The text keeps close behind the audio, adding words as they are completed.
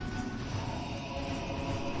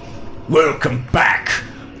Welcome back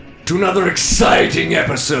to another exciting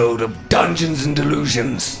episode of Dungeons and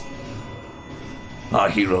Delusions. Our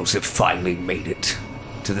heroes have finally made it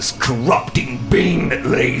to this corrupting being that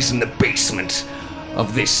lays in the basement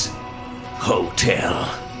of this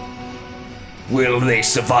hotel. Will they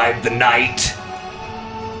survive the night?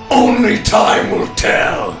 Only time will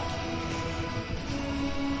tell.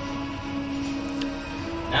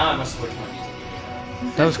 Now I must switch my music.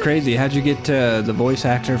 That was crazy. How'd you get the voice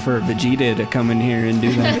actor for Vegeta to come in here and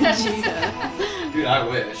do that? Dude, I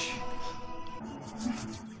wish.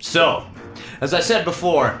 So, as I said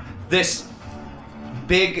before, this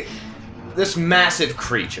massive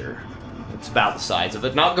creature, it's about the size of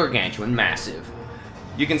it, not gargantuan, massive.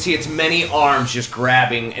 You can see its many arms just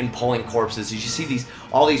grabbing and pulling corpses. As you see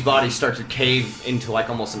all these bodies start to cave into like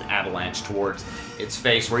almost an avalanche towards its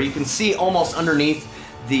face, where you can see almost underneath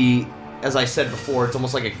as I said before, it's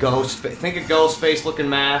almost like a ghost. Think a ghost face looking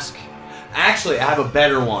mask. Actually, I have a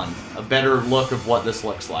better look of what this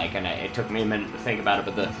looks like, and it took me a minute to think about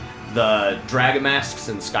it. But the dragon masks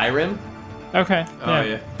in Skyrim. Okay. Oh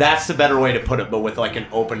yeah. That's the better way to put it, but with like an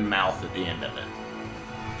open mouth at the end of it.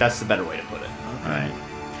 That's the better way to put it. Right.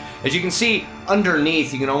 As you can see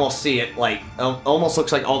underneath, you can almost see it like almost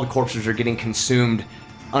looks like all the corpses are getting consumed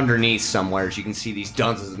underneath somewhere. As you can see these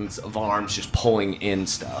dozens of arms just pulling in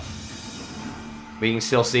stuff. But you can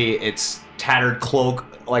still see its tattered cloak,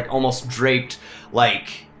 like almost draped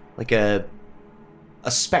like a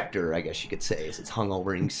specter, I guess you could say, as it's hung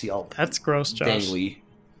over, and you can see all That's gross, Josh. dangly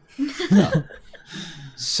stuff.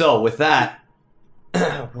 So with that,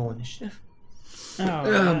 roll initiative.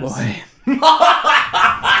 Oh boy.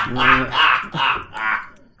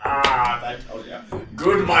 I told you.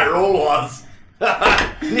 Good my roll was.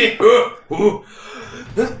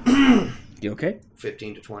 You okay?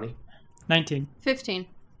 15 to 20. 19. 15.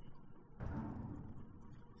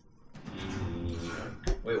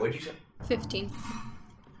 Wait, what'd you say? 15.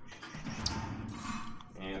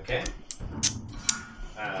 Okay.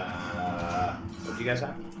 What do you guys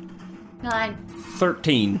have? 9.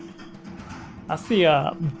 13. That's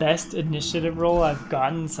the best initiative roll I've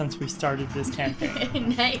gotten since we started this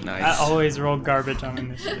campaign. Nice. Nice. I always roll garbage on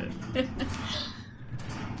initiative.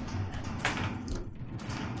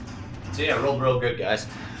 So yeah, rolled real good, guys.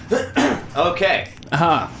 Okay.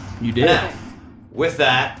 Aha. You did. Now, with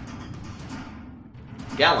that,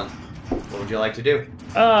 Gallon, what would you like to do?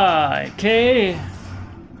 Okay.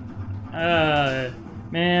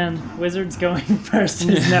 Man, Wizard's going first in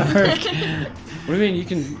his network. What do you mean?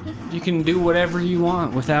 You can do whatever you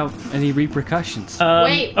want without any repercussions.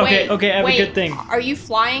 Wait, okay, I have wait. a good thing. Are you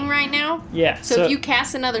flying right now? Yeah. So if you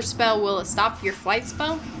cast another spell, will it stop your flight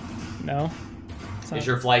spell? No. Is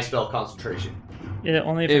your flight spell concentration? Yeah,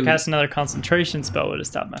 only if I cast another concentration spell would have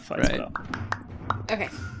stopped my flight Right. spell. Okay.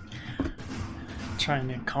 Trying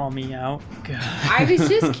to call me out. God. I was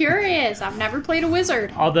just curious. I've never played a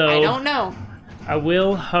wizard. Although I don't know. I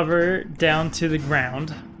will hover down to the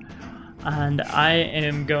ground, and I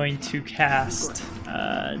am going to cast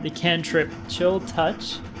the cantrip Chill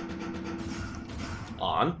Touch.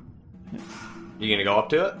 On. You gonna go up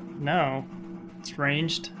to it? No, it's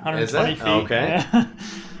ranged, Is 120 it? feet. Okay. Yeah.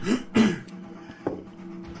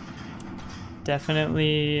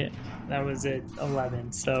 Definitely, that was it.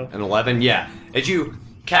 11. So An 11, yeah. As you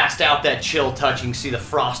cast out that chill touch, you can see the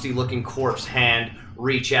frosty-looking corpse hand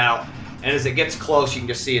reach out, and as it gets close, you can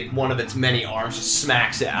just see it, one of its many arms just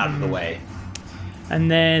smacks it out of the way.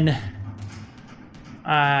 And then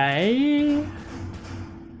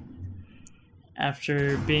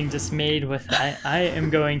after being dismayed with that, I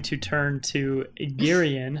am going to turn to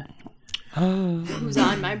Girion. Who's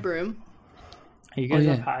on my broom? Are you guys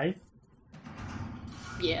yeah. up high?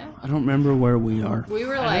 Yeah. I don't remember where we are. We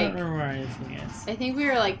were I like, don't remember where anything is. I think we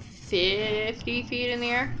were like 50 feet in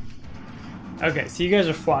the air. Okay, so you guys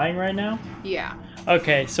are flying right now? Yeah.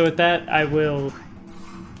 Okay, so with that, I will...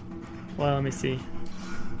 Well, let me see.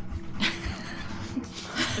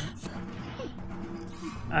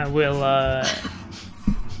 I will,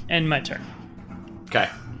 end my turn. Okay.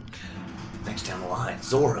 Next down the line,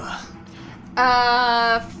 Zora.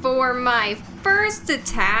 For my first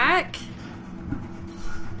attack,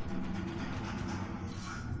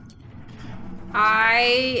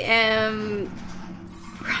 I am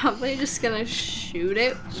probably just gonna shoot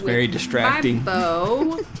it It's with very distracting. my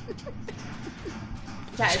bow.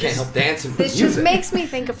 Just can't help dancing with This music. just makes me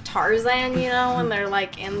think of Tarzan, you know, when they're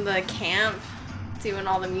like in the camp doing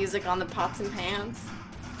all the music on the pots and pans.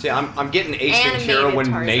 See, I'm getting Ace Animated Ventura when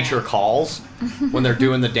Tarzan. nature calls, when they're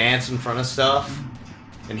doing the dance in front of stuff,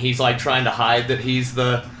 and he's like trying to hide that he's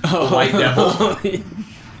the white devil.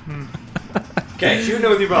 Okay, shooting it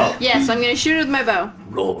with your bow. Yes, I'm gonna shoot it with my bow.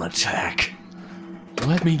 Roll an attack.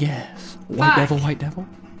 Let me guess. White Fuck. devil, white devil.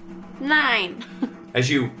 9. It's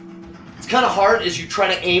kind of hard as you try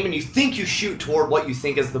to aim and you think you shoot toward what you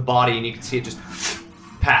think is the body, and you can see it just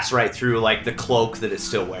pass right through like the cloak that it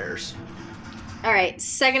still wears. All right,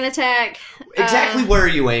 second attack. Exactly where are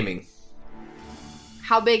you aiming?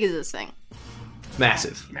 How big is this thing?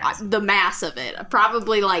 Massive. The mass of it.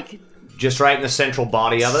 Probably like Just right in the central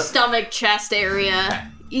body of it. stomach, chest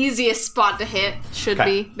area. Easiest spot to hit should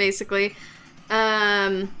Okay. be basically.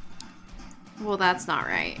 Well, that's not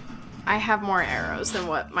right. I have more arrows than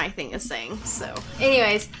what my thing is saying. So,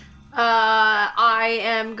 anyways, I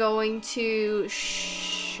am going to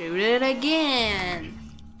shoot it again.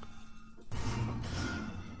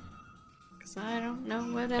 Because I don't know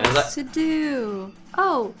what How's else to do.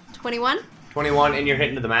 Oh, 21? 21, and you're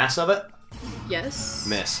hitting to the mass of it? Yes.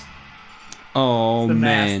 Miss. Oh The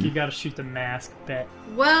man. mask. You gotta shoot the mask. Bet.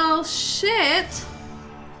 Well, shit.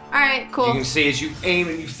 All right, You cool. can see as you aim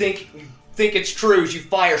and you think it's true, as you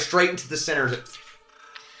fire straight into the center of it.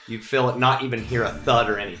 You feel it not even hear a thud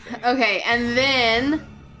or anything. Okay, and then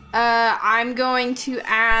I'm going to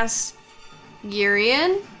ask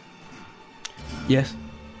Girion, Yes.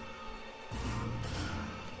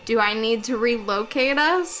 do I need to relocate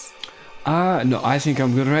us? No, I think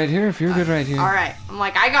I'm good right here. If you're good right here. All right. I'm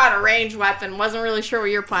like, I got a ranged weapon. Wasn't really sure what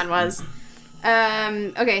your plan was.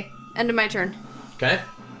 Okay. End of my turn. Okay.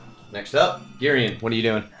 Next up, Girion, what are you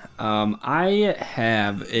doing? I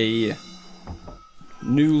have a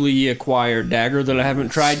newly acquired dagger that I haven't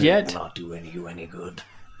tried Will yet. not do you any good.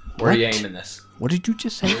 Where are you What? aiming this? What did you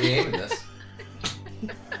just Where are say? you aiming this?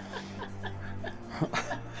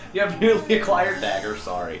 You have newly acquired dagger,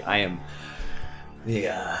 sorry. I am... The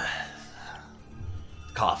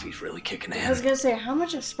coffee's really kicking in. gonna say, how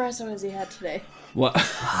much espresso has he had today? What?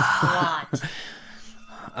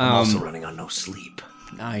 I'm also running on no sleep.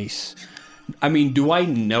 Nice. I mean, do I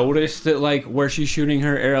notice that like where she's shooting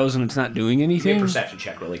her arrows and it's not doing Give me a anything? perception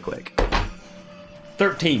check really quick.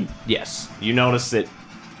 13. Yes, you notice it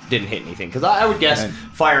didn't hit anything. Because I would guess, Okay.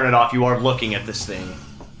 firing it off, you are looking at this thing.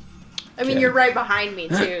 I mean, you're right behind me,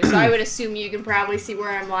 too, so I would assume you can probably see where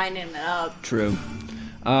I'm lining it up. True.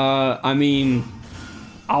 I mean,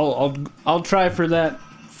 I'll try for that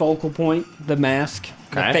focal point, the mask,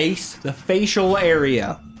 Okay. the face, the facial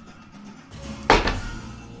area.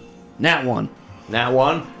 That one. That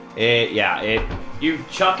one, you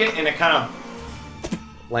chuck it and it kind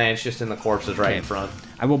of lands just in the corpses right in front.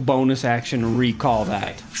 I will bonus action recall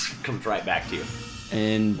that, Comes right back to you.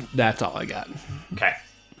 and that's all I got. Okay.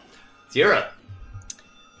 Zira.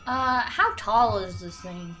 How tall is this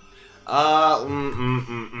thing?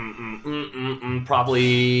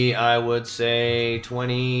 Probably, I would say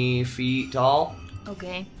 20 feet tall.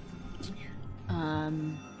 Okay.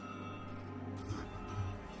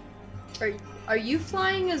 Are you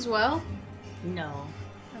flying as well? No.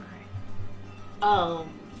 Oh,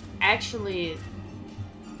 actually,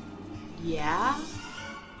 yeah.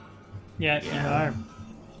 Yeah, you are.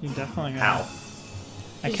 You definitely are. How?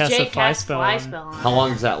 I Because cast Jay a fly cast spell. fly on spell on How it.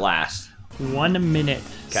 long does that last? 1 minute.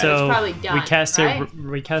 Okay. So It's probably we done, cast right? it.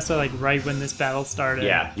 We cast it like right when this battle started.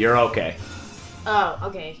 Yeah, you're okay. Oh,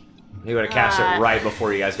 okay. He would have cast it Uh, right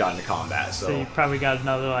before you guys got into combat, So so... you probably got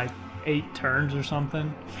another like 8 turns or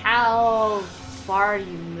something. How far do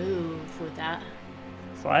you move with that?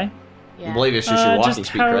 Fly. Yeah. I believe it's just your walking just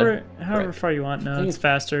speed, however, Cred. however Right. far you want. No, think it's it's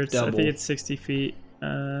faster. I double. think it's 60 feet.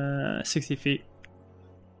 60 feet.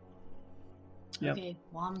 Yep. Okay,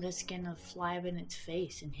 well, I'm just gonna fly up in its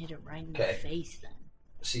face and hit it right in Okay. the face then.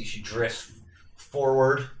 See, she drifts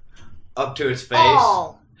forward up to its face.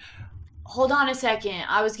 Oh! Hold on a second.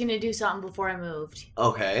 I was gonna do something before I moved.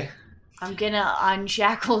 Okay. I'm gonna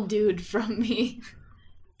unshackle dude from me.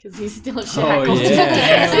 Because he's still shackled.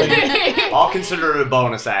 yeah. I'll consider it a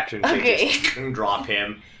bonus action. to Okay. just drop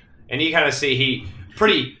him. And you kind of see he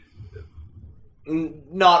pretty...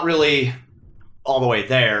 not really all the way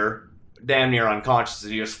there. Damn near unconscious.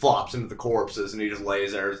 He just flops into the corpses and he just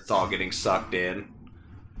lays there. It's all getting sucked in.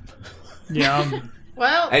 Yeah.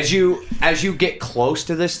 Well, As you get close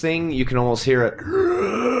to this thing, you can almost hear it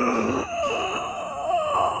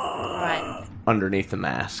Alright, underneath the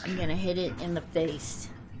mask. I'm gonna hit it in the face.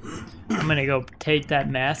 I'm gonna go take that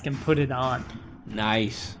mask and put it on.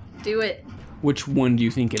 Nice. do it. Which one do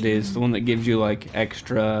you think it is? The one that gives you like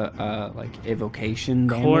extra like evocation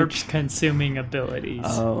damage? Corpse consuming abilities.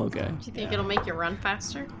 Oh, okay. Do you think it'll make you run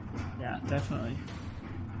faster? Yeah, definitely.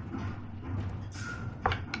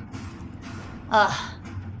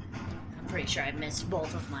 I'm pretty sure I missed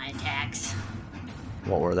both of my attacks.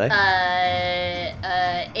 What were they?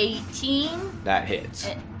 18. That hits.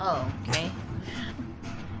 Oh, okay.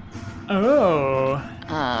 Oh.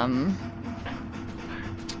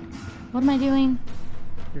 What am I doing?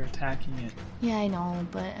 You're attacking it. Yeah, I know,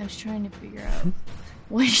 but I was trying to figure out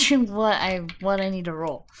what I need to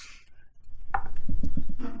roll.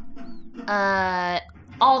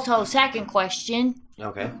 Also, second question.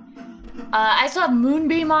 Okay. I still have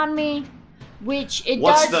Moonbeam on me, which it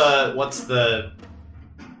What's does. the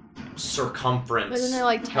circumference Isn't it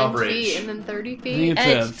like 10 coverage? feet and then 30 I think feet?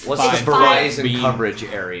 it's What's It's the five. Verizon coverage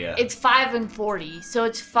area? It's 5 and 40, so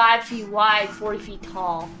it's 5 feet wide, 40 feet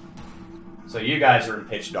tall. So you guys are in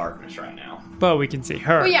pitch darkness right now. But we can see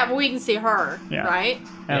her. Well, yeah, but we can see her, Yeah. right?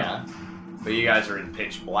 Yeah. But you guys are in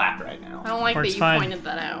pitch black right I now. don't like Works that you fine. pointed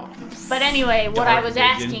that out. But anyway, what Dark I was vision.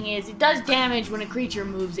 asking is, it does damage when a creature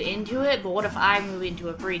moves into it, but what if I move into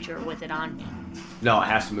a creature with it on me? No, it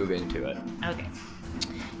has to move into it, Okay.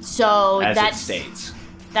 So as that's it states.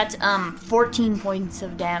 that's 14 points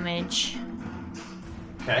of damage.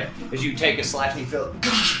 Okay. As you take a slash and you feel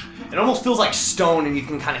it almost feels like stone, and you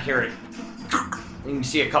can kind of hear it. And you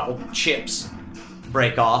see a couple chips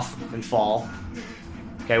break off and fall.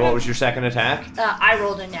 Okay, what was your second attack? I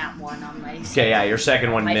rolled a nat 1 on my Okay, yeah, your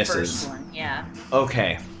second one my misses. first one. Yeah.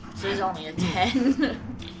 Okay. So it's only a 10.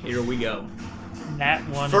 Here we go. Nat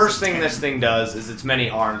 1. First thing this thing does is its many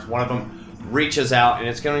arms. One of them reaches out and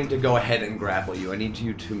it's going to go ahead and grapple you. I need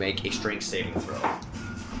you to make a strength saving throw.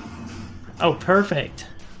 Oh, perfect.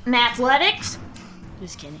 Athletics?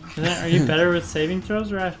 Just kidding. Are you better with saving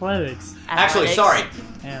throws or athletics? Actually, Athletics. sorry.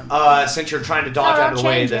 Damn. Since you're trying to No, dodge out don't of the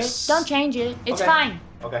way, change this. it. Don't change it. It's Okay. fine.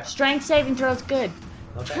 Okay. Strength saving throw's good.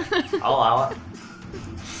 Okay. I'll allow it.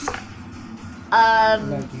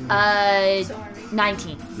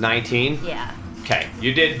 19. 19. Yeah. Okay,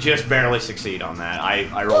 you did just barely succeed on that.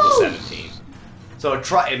 I rolled a 17. So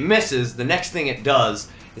it misses. The next thing it does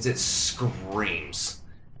is it screams.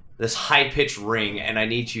 This high-pitched ring, and I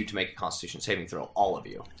need you to make a Constitution saving throw, all of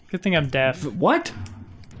you. Good thing I'm deaf. What?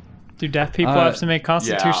 Do deaf people have to make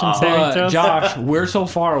Constitution saving throws? Josh, we're so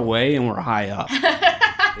far away and we're high up.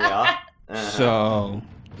 Yeah. So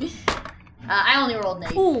I only rolled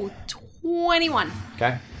 9. Ooh, 21.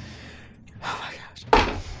 Okay.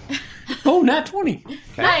 oh, nat 20. Okay.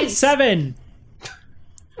 Nice. 7.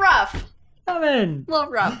 Rough. 7. A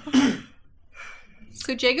little rough.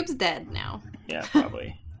 So Jacob's dead now. Yeah,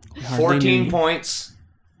 probably. 14 points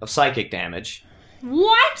of psychic damage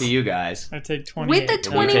What? to you guys. I take 28. With the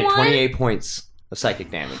And you take 21? 28 points of psychic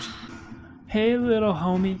damage. Hey, little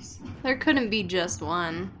homies. There couldn't be just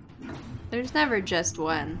one. There's never just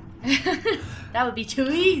one. That would be too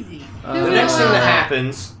easy. The next thing that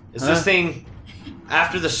happens is this thing,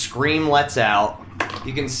 after the scream lets out,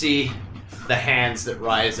 you can see the hands that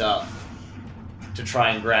rise up to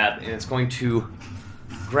try and grab, and it's going to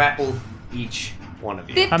grapple each one of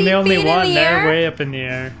you. 50 I'm the only feet in one. the They're air? way up in the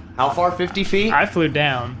air. How far? 50 feet? I flew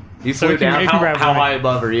down. You so flew it can- down? it can grab How me. high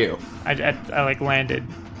above are you? I like landed.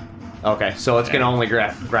 Okay, so it's going to only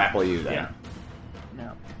grapple you then. Yeah.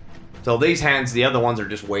 No. So these hands, the other ones are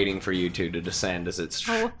just waiting for you two to descend as it's...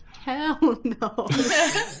 Oh, hell no.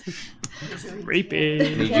 Creepy.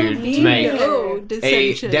 need you to make No, a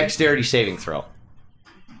dissension. dexterity saving throw.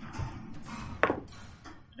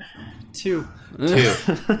 2. 2.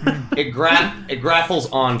 it grapples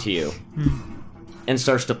onto you and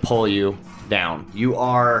starts to pull you down. You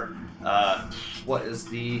are what is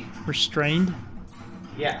the Restrained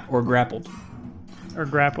yeah? Or grappled. or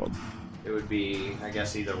grappled? It would be I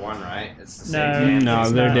guess either one, right? It's the No. same. thing. No,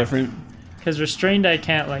 it's they're not. different. Because restrained, I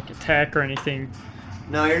can't like attack or anything.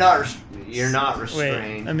 No, you're not. You're not Wait,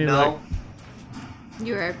 restrained. I mean, no,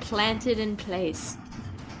 You are planted in place.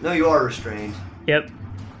 no, you are restrained. Yep.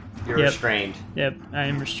 You're Yep. restrained. Yep. I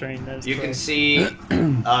am restrained. That is You can correct. see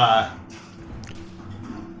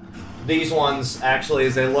these ones actually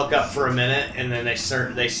as they look up for a minute and then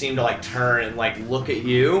they seem to like turn and like look at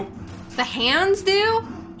you. The hands do?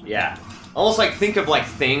 Yeah. Almost like think of like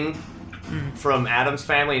Thing from Adam's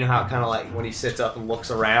Family. You know how it kind of like when he sits up and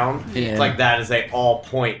looks around? Yeah. It's like that as they all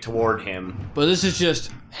point toward him. But this is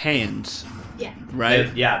just hands, Yeah.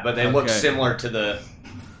 right? Yeah, but they look Okay. similar to the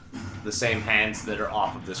same hands that are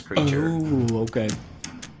off of this creature. Oh, okay.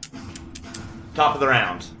 Top of the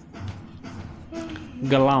round.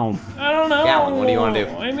 Galon. I don't know. Gallon, what do you wanna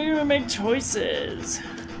do? I need to make choices.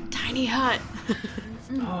 Tiny hut.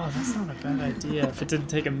 Oh, that's not a bad idea. If it didn't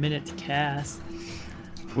take a minute to cast.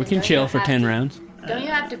 We can chill for 10 rounds. Don't you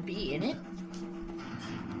have to be in it?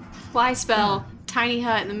 Fly spell. Tiny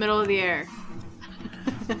hut in the middle of the air.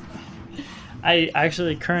 I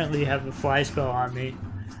actually currently have a fly spell on me.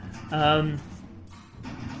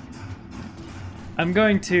 I'm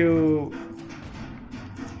going to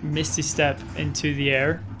Misty Step into the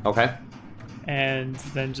air Okay. and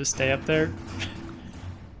then just stay up there.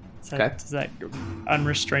 Okay. Does that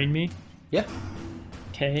unrestrain me? Yeah.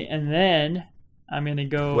 Okay, and then I'm gonna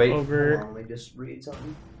go Wait. over. Hold on, let me just read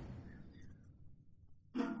something.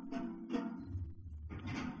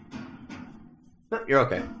 No, you're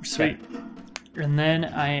okay. Sweet. And then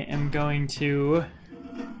I am going to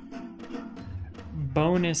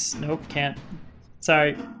bonus. Nope, can't.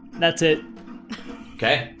 Sorry, that's it.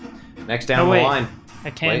 Okay. Next down Oh, the wait. line. I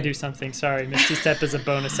can Wait. do something. Sorry, Misty Step is a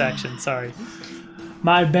bonus action. Sorry,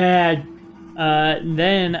 my bad.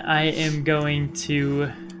 Then I am going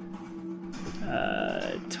to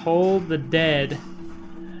toll the dead.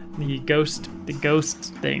 The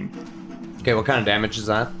ghost thing. Okay, what kind of damage is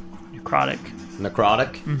that? Necrotic.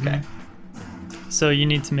 Necrotic? Mm-hmm. Okay. So you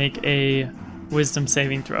need to make a wisdom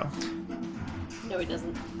saving throw. No, he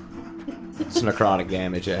doesn't. It's necrotic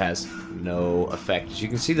damage. It has no effect. As you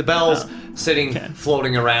can see the bells sitting, Okay.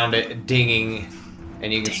 floating around it, dinging,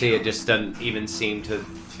 and you can see it just doesn't even seem to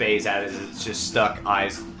phase out as it's just stuck,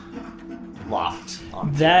 eyes locked.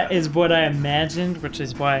 onto That it. is what I imagined, which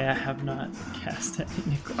is why I have not cast any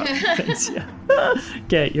necrotic things yet.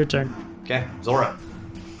 Okay, your turn. Okay, Zora.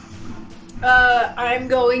 I'm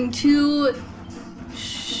going to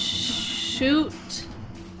shoot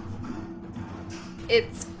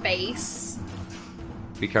its face.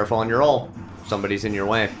 Be careful on your roll. Somebody's in your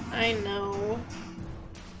way. I know.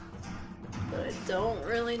 But I don't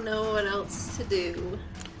really know what else to do.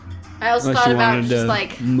 I also Unless thought you about wanted just to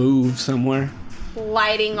like move somewhere.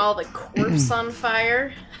 lighting all the corpse on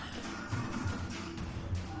fire.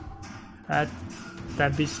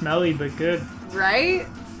 That'd be smelly, but good. Right?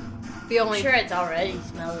 The I'm only sure it's already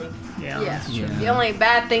smelly. Yeah. yeah. Yeah. The only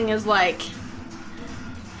bad thing is like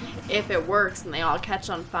if it works and they all catch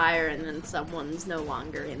on fire and then someone's no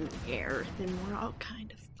longer in the air, then we're all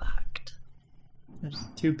kind of fucked. There's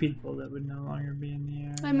 2 people that would no longer be in the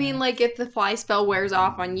air. I mean, like if the fly spell wears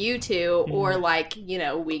off on you two, or Yeah. like, you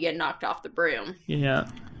know, we get knocked off the broom. Yeah.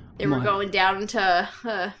 Then we're What? going down into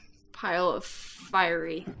a pile of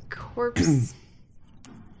fiery corpse.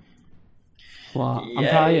 Well,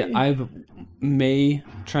 Yay. I may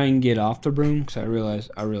try and get off the broom because I realize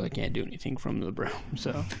I really can't do anything from the broom.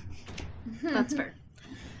 So That's fair.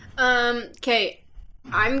 Okay.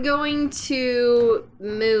 I'm going to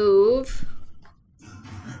move.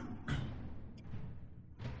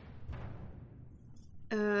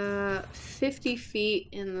 Uh, 50 feet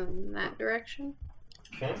in that direction.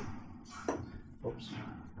 Okay. Oops.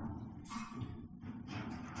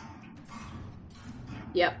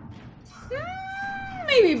 Yep.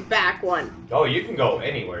 Maybe back one. Oh, you can go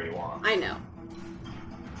anywhere you want. I know.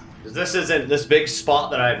 'Cause this big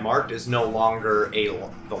spot that I had marked is no longer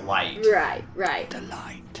the light. Right, right. the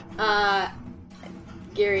light.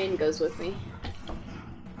 Garion goes with me.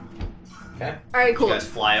 Okay. Alright, You cool. guys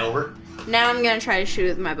fly over. Now I'm gonna try to shoot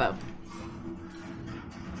with my bow.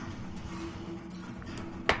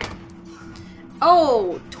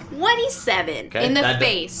 Oh, 27 Okay. in the that do-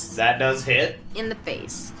 face. that does hit. In the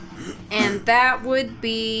face. And that would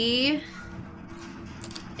be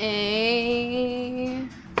a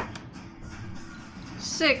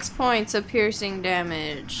 6 points of piercing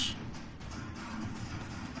damage.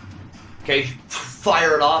 Okay, you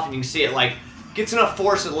fire it off, and you can see it like gets enough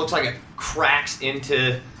force. It looks like it cracks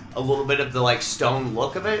into a little bit of the like stone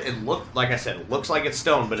look of it. It look like I said, it looks like it's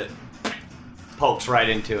stone, but it pokes right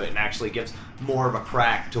into it and actually gives more of a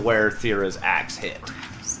crack to where Thera's axe hit.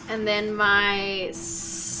 And then my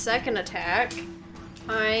second attack,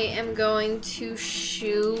 I am going to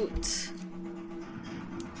shoot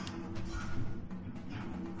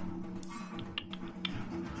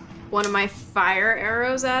one of my fire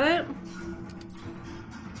arrows at it,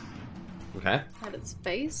 Okay. at its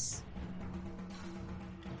face.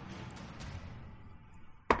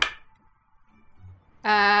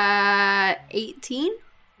 Uh, 18?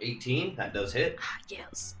 18. That does hit.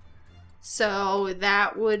 Yes. So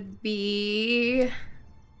that would be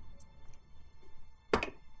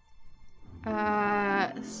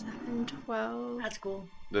 7, 12. That's cool.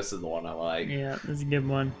 This is the one I like. Yeah, that's a good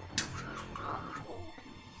one.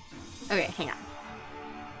 Okay, hang on.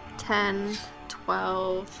 10,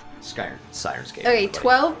 12. Sirens Gate. Okay,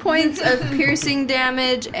 12 points of piercing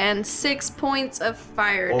damage and 6 points of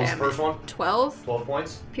fire What was the damage. first one? 12 12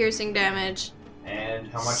 points. piercing damage, And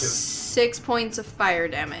how much of 6 points of fire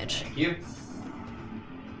damage. Thank you.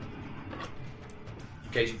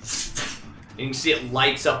 Okay. You can see it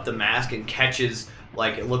lights up the mask and catches,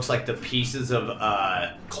 like, it looks like the pieces of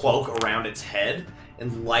cloak around its head.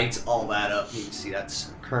 and lights all that up. You can see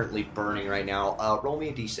that's currently burning right now. Roll me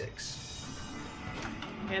a d6.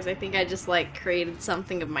 Guys, I think I just like created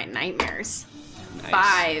something of my nightmares. Nice.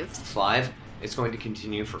 5. 5. It's going to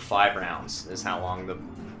continue for 5 rounds. Is how long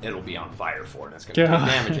it'll be on fire for, and it's going to do God.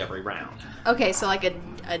 damage every round. Okay, so like a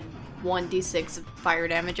 1d6 of fire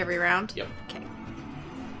damage every round? Yep. Okay.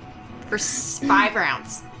 For 5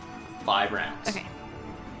 rounds. 5 rounds. Okay.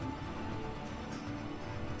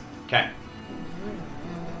 Okay.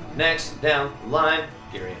 Next down the line,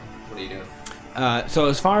 Girian. What are you doing? So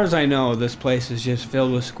as far as I know, this place is just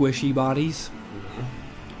filled with squishy bodies.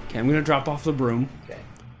 Okay, I'm gonna drop off the broom. Okay.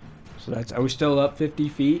 So are we still up 50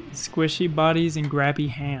 feet? Squishy bodies and grabby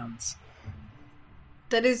hands.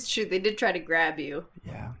 That is true. They did try to grab you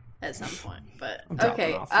Yeah. at some point, but I'm dropping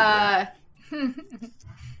okay. off the ground.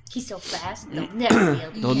 He's so fast. They'll never be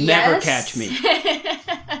able to They'll catch never Yes. catch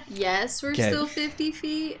me. Yes, we're Okay. still 50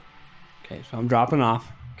 feet. Okay, so I'm dropping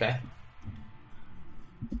off. Okay.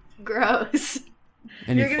 Gross.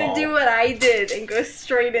 And You're you gonna fall. do what I did and go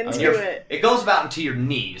straight into it. It goes about into your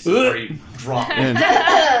knees where you drop it.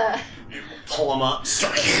 and Pull them up.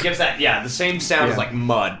 It gives that, the same sound as Yeah. like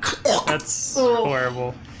mud. That's Oh.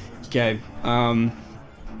 horrible. okay, I'm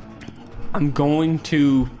going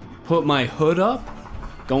to put my hood up,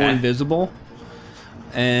 go Okay. invisible,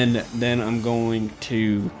 and then I'm going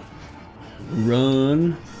to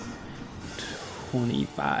run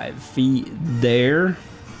 25 feet there.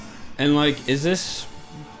 And like, is this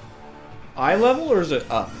eye level or is it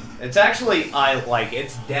up? It's actually,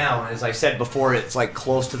 it's down. As I said before, it's like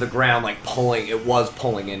close to the ground, like pulling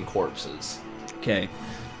in corpses. Okay,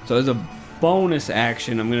 so as a bonus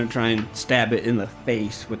action, I'm gonna try and stab it in the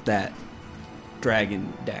face with that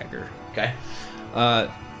dragon dagger. Okay.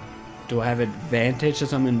 Do I have advantage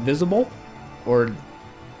as I'm invisible, or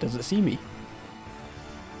does it see me?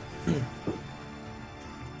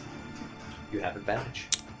 You have advantage.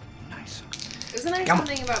 Nice. Isn't there Come on.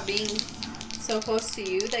 something about being so close to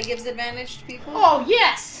you that gives advantage to people? Oh,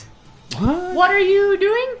 yes! What? What are you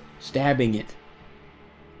doing? Stabbing it.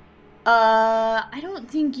 I don't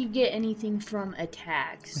think you get anything from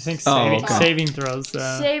attacks. I think Oh, saving, okay. saving throws.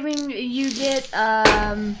 Saving, you get,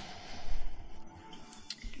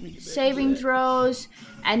 saving throws,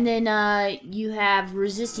 and then, you have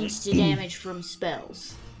resistance to damage from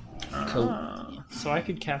spells. So I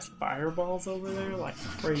could cast fireballs over there like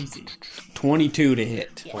crazy. 22 to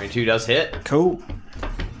hit. 22 does hit. Cool.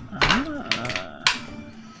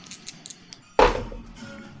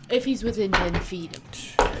 If he's within 10 feet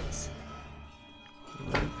of us.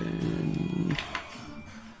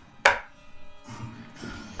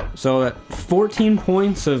 So at 14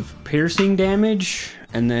 points of piercing damage,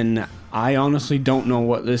 and then I honestly don't know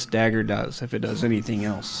what this dagger does, if it does anything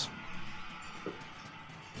else.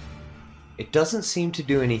 It doesn't seem to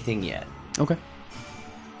do anything yet. Okay.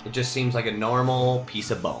 It just seems like a normal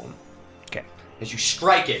piece of bone. Okay. As you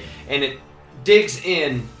strike it, and it digs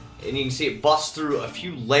in, and you can see it busts through a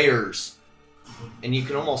few layers, and you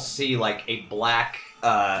can almost see like a black,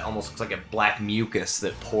 almost looks like a black mucus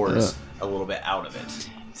that pours Ugh. a little bit out of it.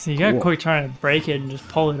 So you gotta Cool. quit trying to break it and just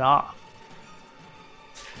pull it off.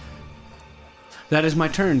 That is my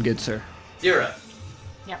turn, good sir. Dira,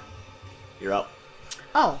 Yep. you're up.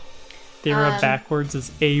 Oh. Thera backwards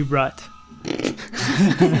is a rut.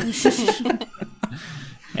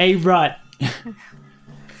 A rut.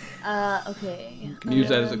 Okay. Can use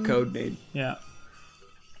that as a code name. Yeah.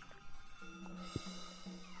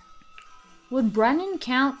 Would Brennan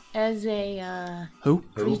count as a, Who?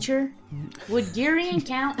 creature? Would Girian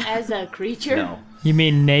count as a creature? No. You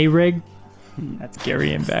mean Nayrig? That's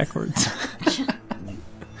Gary in backwards.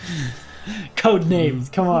 Code names,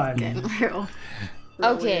 come on. Getting real.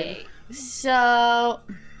 Okay. So,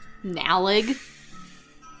 Nalig.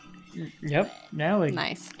 Yep, Nayrig.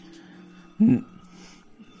 Nice.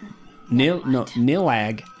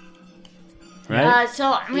 Nilag. Right?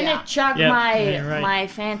 so I'm gonna Yeah. chuck Yep, my you're right. my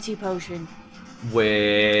fancy potion.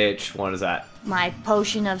 Which one is that? My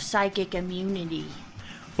potion of psychic immunity.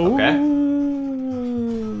 Okay.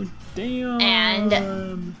 Ooh, damn. And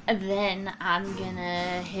then I'm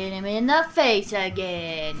gonna hit him in the face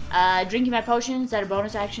again. Drinking my potions, is that a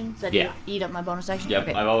bonus action? Does that Yeah. eat up my bonus action? Yep,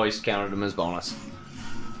 Okay. I've always counted them as bonus.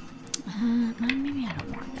 Maybe I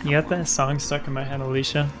don't want that. You got that song stuck in my head,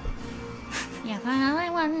 Alicia? Yeah, I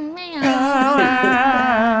want me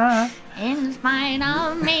in spite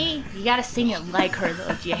of me. You gotta sing it like her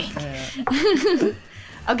though, Jake.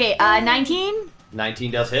 Okay, 19?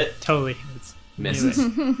 19 does hit. Totally. It's Misses.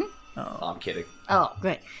 melee. Oh, I'm kidding. Oh,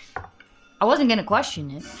 good. I wasn't gonna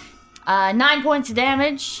question it. 9 points of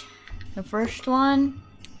damage. The first one.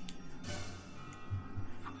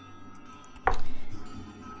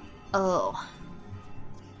 Oh.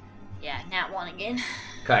 Yeah, nat 1 again.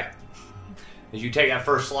 Okay. As you take that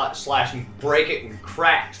first slash and break it and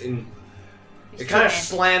cracks, and it kind of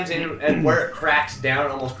slams in, and where it cracks down,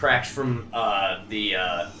 it almost cracks from the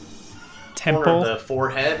corner Temple. of the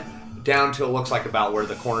forehead down to it looks like about where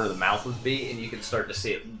the corner of the mouth would be, and you can start to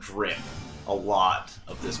see it drip a lot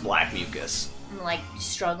of this black mucus. I'm like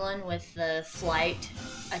struggling with the flight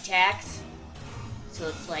attacks. So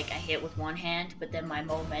it's like I hit with one hand, but then my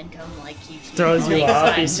momentum like keeps Throws you going, so off,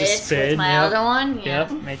 I you just miss spin, with my yep. other one. Yeah.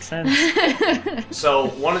 Yep, makes sense. So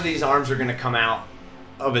one of these arms are going to come out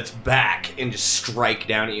of its back and just strike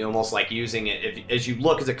down at you, almost like using it. As you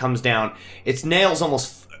look as it comes down, its nails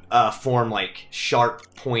almost form like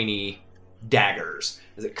sharp, pointy daggers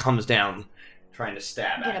as it comes down, trying to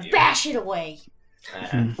stab I'm at gonna you. bash it away.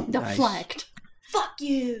 Deflect. Fuck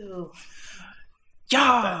you.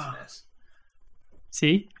 That's a miss.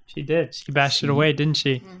 See? She did. She bashed it away, didn't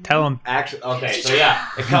she? Tell him. Actually, okay, so yeah,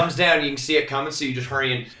 it comes down. You can see it coming, so you just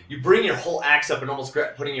hurry in. You bring your whole axe up and almost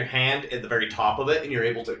putting your hand at the very top of it, and you're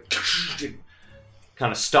able to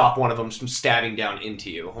kind of stop one of them from stabbing down into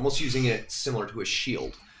you, almost using it similar to a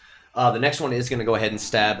shield. The next one is going to go ahead and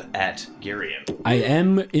stab at Girion. I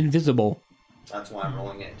am invisible. That's why I'm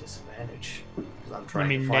rolling at disadvantage. Because I'm I trying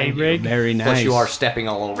mean, to find you. Mayrig. Very nice. Plus you are stepping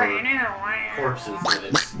all over corpses. That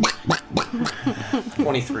is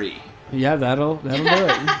 23. Yeah, that'll do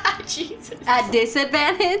it. Jesus. At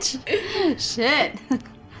disadvantage? Shit.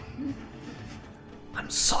 I'm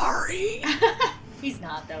sorry. He's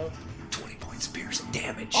not though. 20 points of piercing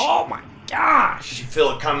damage. Oh my gosh! You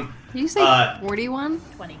feel it come Did you say 41?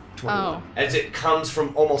 20. 21. Oh. As it comes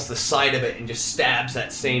from almost the side of it and just stabs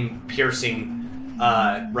that same piercing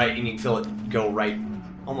right, and you can feel it go right,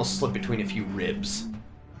 almost slip between a few ribs.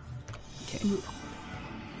 Okay.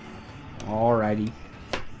 Alrighty.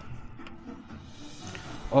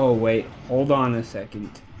 Oh wait, hold on a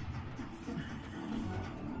second.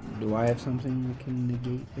 Do I have something that can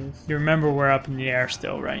negate this? You remember we're up in the air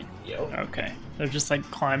still, right? Yep. Okay. They're just like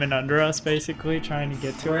climbing under us, basically, trying to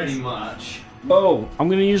get to Pretty us. much. Oh, I'm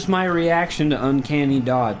gonna use my reaction to uncanny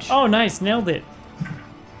dodge. Oh, nice. Nailed it.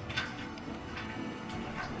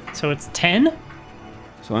 So it's 10?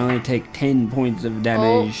 So I only take 10 points of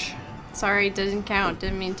damage. Sorry, doesn't count.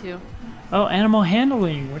 Didn't mean to. Oh, animal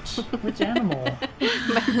handling. Which animal?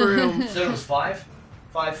 My broom. So it was 5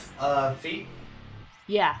 feet?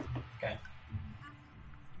 Yeah. Okay.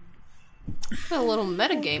 A little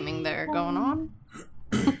metagaming there going on.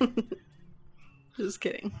 Just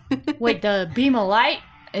kidding. Wait, the beam of light?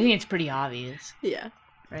 I think it's pretty obvious, Yeah.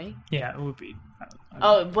 right? Yeah, it would be.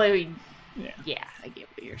 Oh, wait. Yeah. Yeah, I get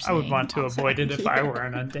what you're I saying. would want to avoid it if I were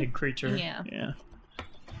an undead creature. Yeah. Yeah.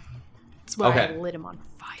 That's why Okay. I lit him on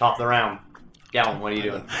fire. Top of the round. Gallon, what are you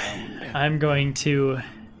doing? I'm going to.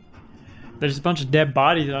 There's a bunch of dead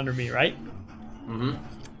bodies under me, right? Mm-hmm.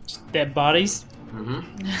 Just dead bodies.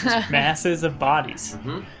 Mm-hmm. Masses of bodies.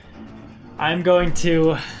 Mm-hmm. I'm going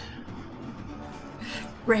to.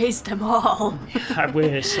 Raise them all. I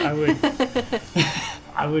wish I would.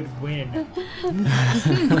 I would win.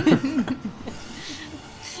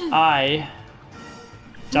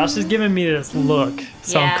 Josh is giving me this look,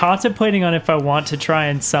 so Yeah. I'm contemplating on if I want to try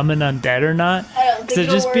and summon undead or not. I don't Because think it'd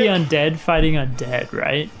just be it'll work. undead fighting undead,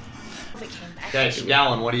 right? If it came back. Okay, so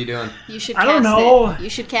Gallon, what are you doing? You should I cast don't know. it. You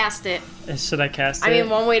should cast it. Should I cast it? I mean,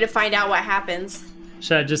 one way to find out what happens.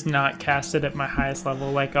 Should I just not cast it at my highest level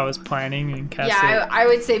like I was planning and cast it? Yeah, I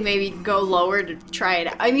would say maybe go lower to try it.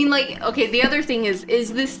 I mean, like, okay, the other thing is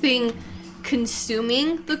this thing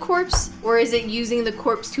consuming the corpse, or is it using the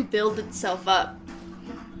corpse to build itself up?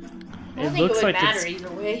 I don't It think looks it would like matter it's- either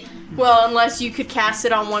way. Well, unless you could cast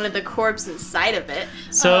it on one of the corpses inside of it.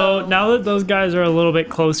 So now that those guys are a little bit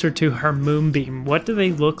closer to her moonbeam, what do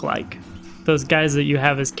they look like? Those guys that you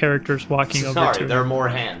have as characters walking over Sorry, to there are more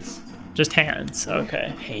hands just hands.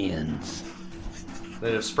 Okay. Hands.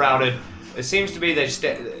 that have sprouted. It seems to be they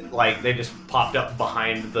just popped up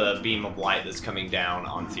behind the beam of light that's coming down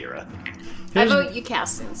on Thera. How Here's- about you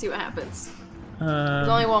cast it and see what happens? There's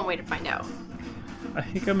only one way to find out. I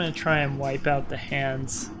think I'm gonna try and wipe out the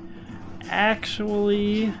hands.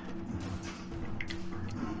 Actually,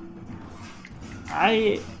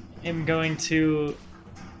 I am going to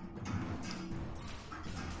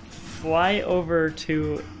fly over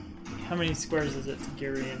to. How many squares is it to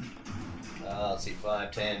Girion? Let's see,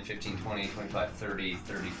 5, 10, 15, 20, 25, 30,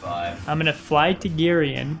 35. I'm gonna fly to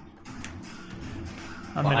Girion.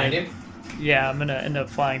 Behind him? Yeah, I'm gonna end up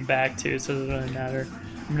flying back too, so it doesn't really matter.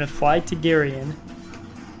 I'm gonna fly to Girion.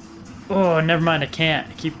 Oh, never mind. I can't.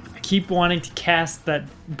 I keep wanting to cast that,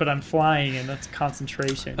 but I'm flying, and that's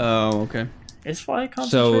concentration. Oh, okay. Is fly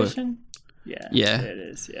concentration? Yeah. Yeah. It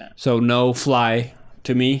is. Yeah. So no fly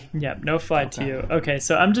to me. Yep. No fly to you. Okay.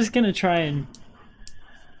 So I'm just gonna try and.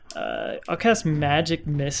 I'll cast Magic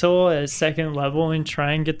Missile as second level and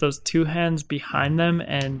try and get those two hands behind them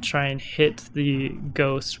and try and hit the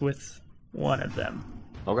ghost with one of them.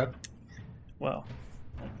 Okay. Well,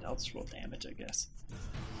 I'll just roll damage, I guess.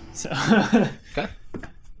 So. Okay.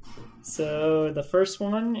 So the first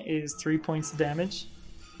one is 3 points of damage.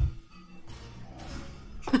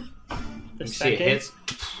 The You see second it hits.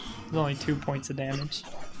 is only 2 points of damage.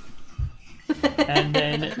 And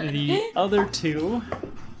then the other two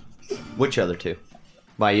Which other two?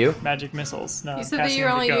 By you? magic missiles. No, You I'm said that casting you're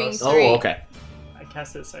the only doing ghost. three. Oh, okay. I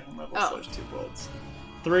cast it at second level, Oh. so there's 2 bolts.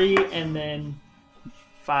 3 and then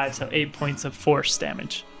 5, so 8 points of force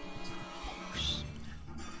damage.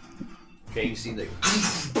 Okay, you see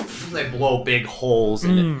they blow big holes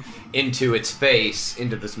into its face,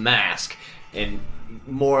 into this mask, and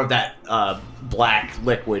more of that black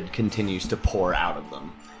liquid continues to pour out of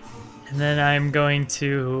them. And then I'm going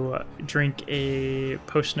to drink a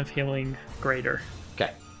potion of healing greater.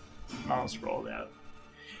 Okay. I'll just roll it out.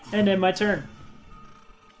 And then my turn.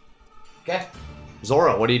 Okay.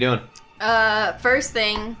 Zora, what are you doing? First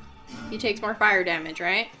thing, he takes more fire damage,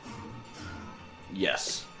 right?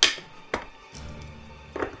 Yes.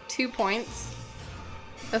 2 points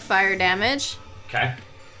of fire damage. Okay.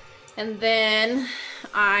 And then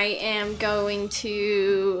I am going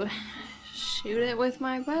to shoot it with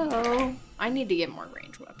my bow. I need to get more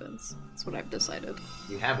ranged weapons. That's what I've decided.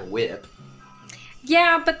 You have a whip.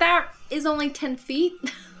 Yeah, but that is only 10 feet.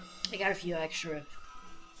 I got a few extra.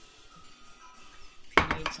 If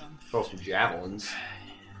you need some. Throw some javelins.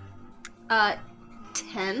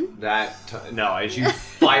 10? No, as you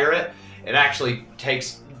fire it, it actually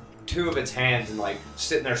takes two of its hands and like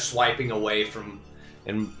sitting there swiping away from,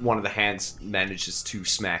 and one of the hands manages to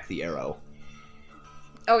smack the arrow.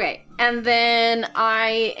 Okay, and then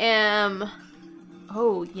I am...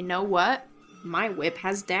 Oh, you know what? My whip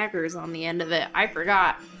has daggers on the end of it. I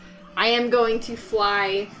forgot. I am going to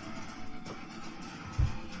fly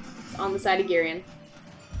on the side of Girion.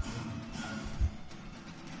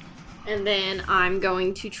 And then I'm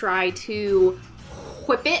going to try to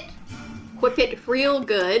whip it real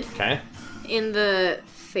good Okay. in the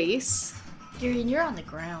face. Girion, you're on the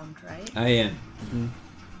ground, right? I am.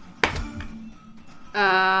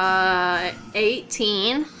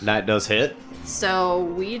 18. That does hit. So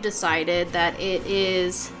we decided that it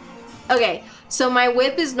is... Okay, so my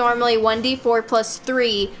whip is normally 1d4 plus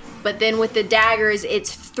 3, but then with the daggers,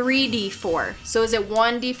 it's 3d4. So is it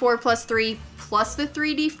 1d4 plus 3 plus the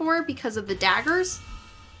 3d4 because of the daggers?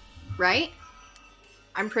 Right?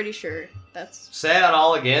 I'm pretty sure that's... Say that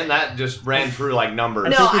all again. That just ran through like numbers. I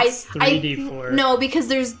No, think it's 3d4. No, because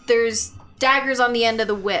there's daggers on the end of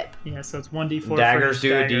the whip. Yeah, so it's 1d4 for Daggers each do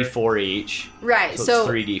dagger. a d4 each. Right, So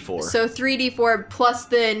it's 3d4. So 3d4 plus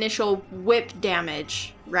the initial whip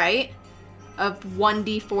damage, right? Of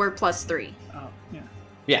 1d4 plus 3. Oh, yeah.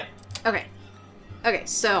 Yeah. Okay. Okay,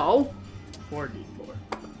 so 4d4.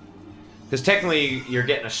 Because technically you're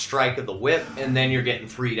getting a strike of the whip, and then you're getting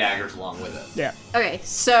 3 daggers along with it. Yeah. okay,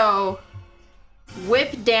 so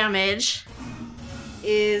whip damage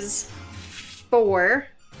is 4.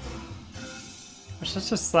 Which is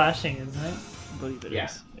just slashing, isn't it? I believe it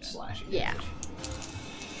is. Slashing. Yeah.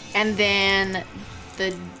 And then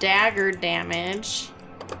the dagger damage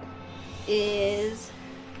is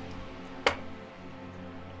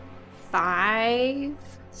 5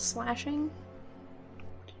 slashing.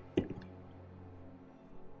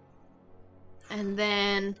 And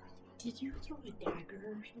then Did you throw a dagger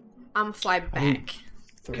or something? I'm fly back.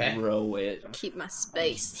 Okay. Throw it. Keep my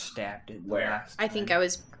space. Stabbed it. Where? last I think time. I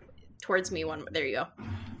was towards me one. There you go.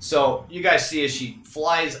 So you guys see as she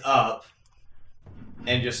flies up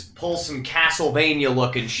and just pulls some Castlevania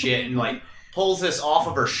looking shit and like pulls this off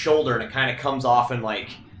of her shoulder, and it kind of comes off in like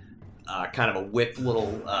kind of a whip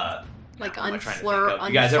little Like what am I trying to think of?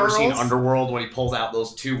 You guys ever seen Underworld when he pulls out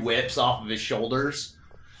those 2 whips off of his shoulders?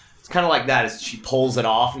 It's kind of like that as she pulls it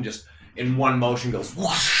off and just in one motion goes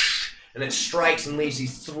whoosh, and it strikes and leaves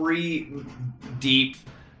these 3 deep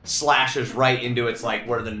slashes right into its like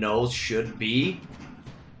where the nose should be.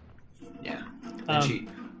 Yeah. And she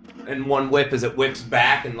and one whip as it whips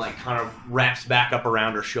back and like kind of wraps back up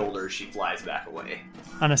around her shoulder as she flies back away.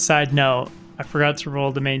 On a side note, I forgot to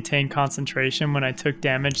roll to maintain concentration when I took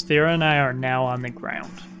damage. Thera and I are now on the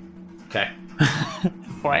ground. Okay.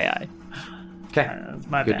 FYI. Okay.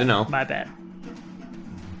 My Good bad. to know. My bad.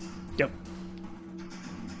 Yep.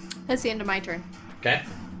 That's the end of my turn. Okay.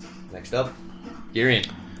 Next up, Girion.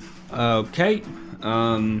 Okay.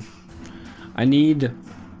 I need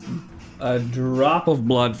a drop of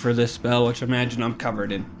blood for this spell, which I imagine I'm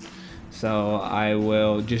covered in. So I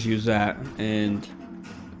will just use that and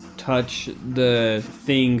touch the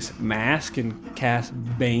thing's mask and cast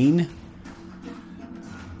Bane.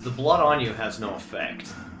 The blood on you has no effect.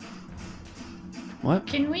 What?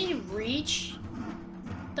 Can we reach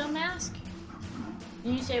the mask?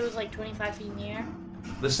 Did you say it was like 25 feet in the air?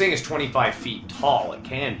 This thing is 25 feet tall. It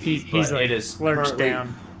can be, He's but like it is lurched currently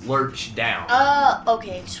down. lurched down.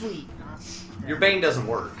 Okay, sweet. Your Bane doesn't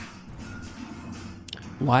work.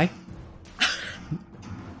 Why?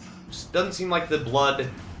 Doesn't seem like the blood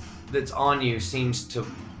that's on you seems to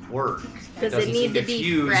work. Does it doesn't need seem to be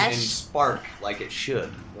fuse fresh? and spark like it should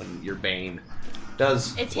when your Bane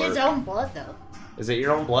does It's work. his own blood, though. Is it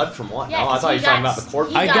your own blood from what? Yeah, No, I 'cause thought he you were talking got about the corpse.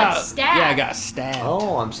 he got stabbed. Yeah, I got stabbed.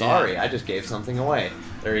 Oh, I'm sorry. I just gave something away.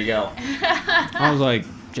 There you go. I was like,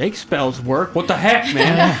 Jake's spells work. What the heck,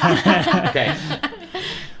 man? Okay.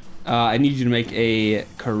 I need you to make a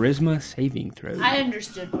charisma saving throw. I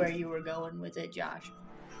understood where you were going with it, Josh.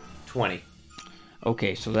 20.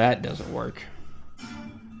 Okay, so that doesn't work.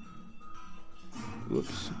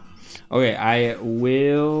 Whoops. Okay, I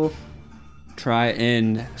will try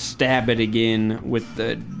and stab it again with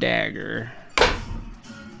the dagger.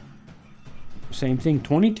 Same thing,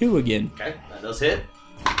 22 again. Okay, that does hit.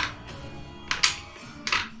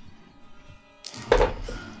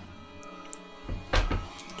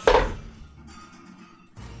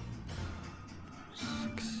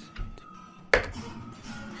 Six,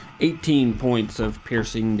 18 points of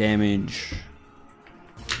piercing damage.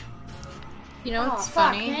 You know what's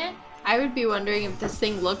fuck, funny? man. I would be wondering if this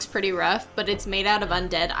thing looks pretty rough, but it's made out of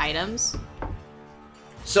undead items.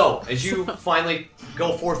 So, as you finally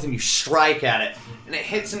go forth and you strike at it, and it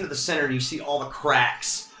hits into the center, and you see all the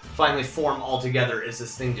cracks finally form all together as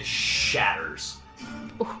this thing just shatters.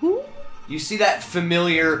 You see that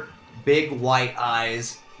familiar big white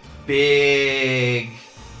eyes, big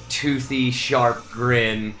toothy sharp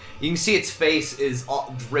grin. You can see its face is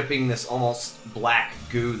all dripping this almost black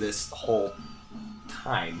goo this whole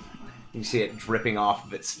time. You see it dripping off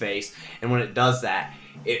of its face, and when it does that,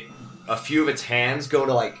 a few of its hands go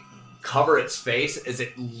to like cover its face as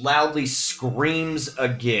it loudly screams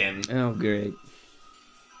again. Oh, great.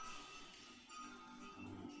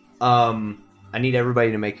 I need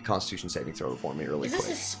everybody to make a Constitution saving throw for me really Is this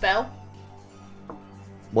quick. a spell?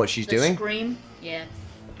 What she's The doing? Scream? Yeah.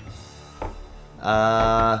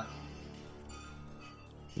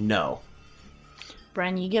 No.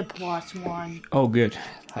 Bren, you get +1. Oh, good.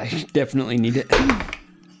 I definitely need it.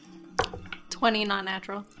 20 not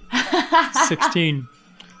natural. 16.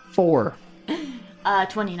 4.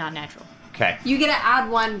 20 not natural. Okay. You get to add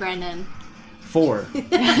 1, Brendan. 4.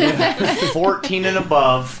 14 and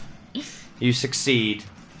above, you succeed.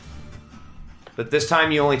 But this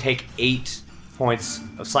time you only take 8 points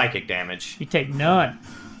of psychic damage. You take none.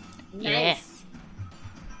 Nice.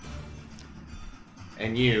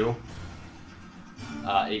 And you,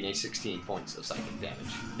 8 and 16 points of psychic damage.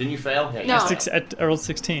 Didn't you fail? Yeah, No. you failed. I rolled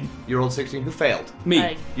 16. You rolled 16. Who failed?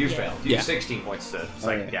 Me. You Yeah. failed. You Yeah. have 16 points of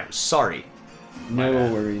psychic Okay. damage. Sorry. No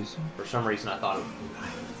bad. worries. For some reason I thought it was...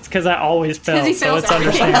 It's because I always fail, he so fails it's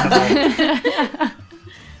everything. understandable.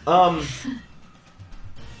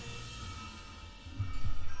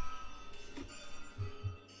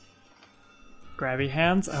 Grabby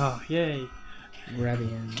hands? Oh, yay. Grab your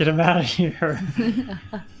hand. Get him out of here.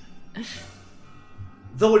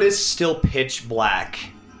 Though it is still pitch black,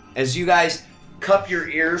 as you guys cup your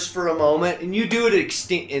ears for a moment, and you do it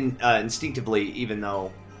instinctively, even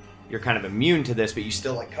though you're kind of immune to this, but you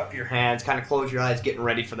still like cup your hands, kind of close your eyes, getting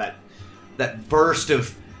ready for that burst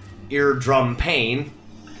of eardrum pain.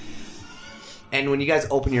 And when you guys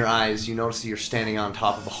open your eyes, you notice that you're standing on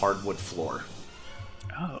top of a hardwood floor.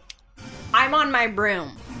 Oh. I'm on my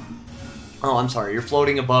broom. Oh, I'm sorry, you're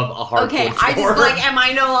floating above a hardwood Okay, floor. I just like, am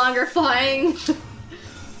I no longer flying?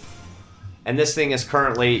 And this thing is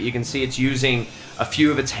currently, you can see it's using a few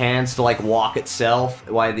of its hands to like walk itself,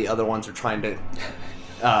 while the other ones are trying to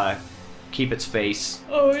keep its face.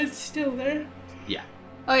 Oh, it's still there? Yeah.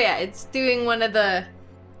 Oh yeah, it's doing one of the...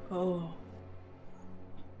 Oh.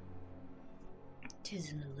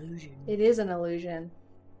 Tis an illusion. It is an illusion.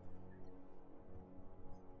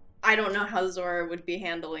 I don't know how Zora would be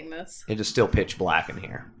handling this. It is still pitch black in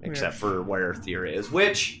here, except for where Thea is,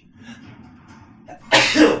 which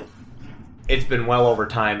it's been well over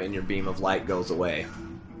time, and your beam of light goes away.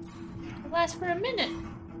 It lasts for a minute.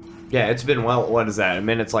 Yeah, it's been what is that? A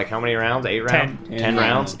minute's like how many rounds? 8 rounds? 10 10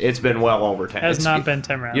 rounds? It's been well over 10. It has It's- not been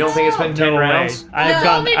 10 rounds. You don't think it's been 10 No way. rounds? I've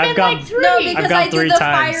only been gone. like 3. No, I've because gone I 3 did the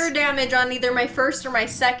times. fire damage on either my first or my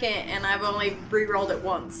second, and I've only re-rolled it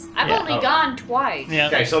once. I've Yeah. only gone twice. Yeah.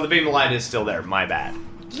 Okay, so the beam of light is still there. My bad.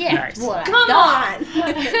 Yeah, Nice. what Come I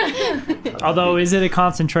on! Although, is it a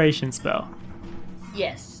concentration spell? thought.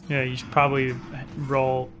 Yes. Yeah, you should probably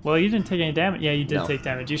roll. Well, you didn't take any damage. Yeah, you did No. take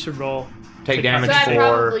damage. You should roll. Take Take damage So I for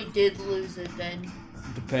probably did lose it then.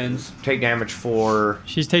 Depends. take damage for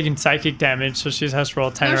She's taking psychic damage, so she has to roll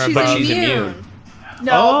 10 No, or she's above. she's immune. immune.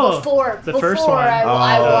 No, Oh, before the first one. I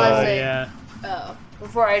Oh, wasn't. yeah. Oh.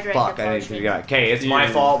 Before I drank fuck. the I didn't potion. forget. Okay, it's my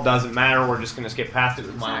Yeah. fault. Doesn't matter. We're just gonna skip past it. It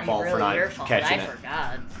was It's my not fault really for not your fault. catching I it.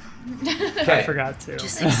 forgot. I Okay, forgot to.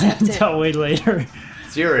 Just accept it. Until way later.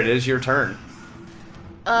 Zero. It is your turn.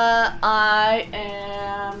 I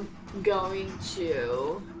am going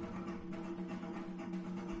to.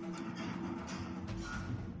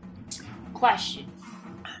 Question.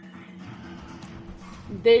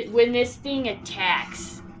 When this thing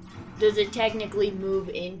attacks, does it technically move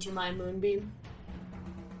into my moonbeam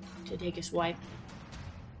to take a swipe?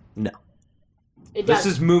 No. It This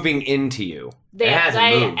does. is moving into you. It hasn't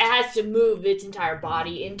moved. It has to move its entire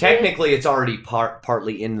body into it. Technically, it's already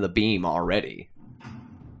partly in the beam already.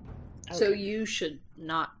 So you should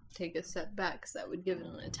not take a step back, because that would give it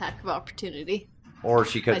an attack of opportunity. Or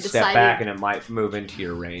she could I step decided- back and it might move into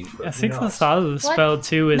your range. But I who think the knows? size of the What? spell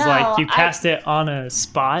too is No, like you I- cast it on a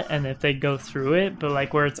spot, and if they go through it, but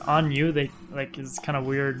like where it's on you, they like it's kind of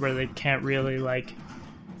weird where they can't really like.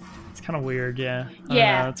 It's kind of weird, yeah. I don't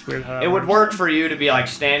Yeah. know, it's weird how that It would works. work for you to be like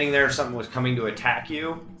standing there if something was coming to attack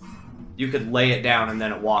you. You could lay it down and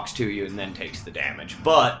then it walks to you and then takes the damage.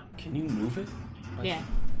 But Can you move it? Yeah.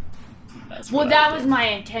 That's Well, what I that would was my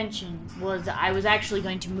intention. Was I was actually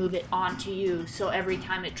going to move it onto you, so every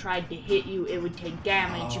time it tried to hit you, it would take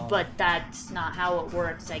damage. Oh. But that's not how it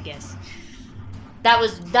works, I guess. That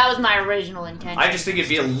was my original intention. I just think it'd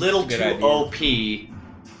be a little Good too idea. OP.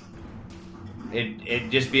 It'd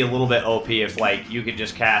just be a little bit OP if like you could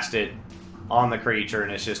just cast it on the creature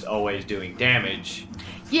and it's just always doing damage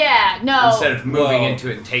Yeah, no. instead of moving Well, into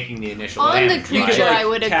it and taking the initial on the damage. creature, right? could, like, I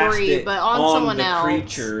would cast agree, it but on someone the else-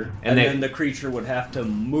 creature, And and they- then the creature would have to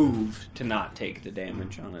move to not take the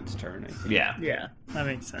damage on its turn. I think. Yeah, Yeah, that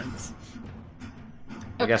makes sense.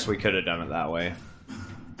 I guess we could have done it that way.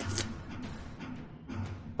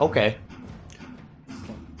 Okay.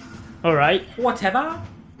 All right, Whatever.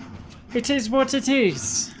 it is what it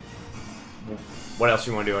is. What else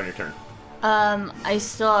do you want to do on your turn? I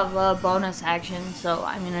still have a bonus action, so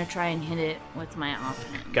I'm gonna try and hit it with my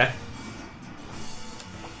offhand, Okay.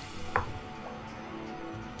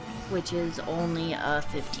 which is only a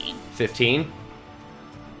 15. 15.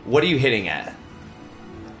 What are you hitting at?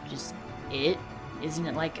 Just it? Isn't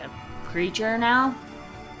it like a creature now?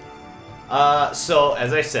 So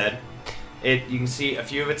as I said, you can see a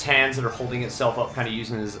few of its hands that are holding itself up, kind of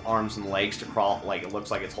using its arms and legs to crawl. Like it looks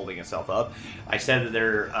like it's holding itself up. I said that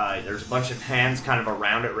there's a bunch of hands kind of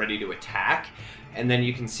around it, ready to attack, and then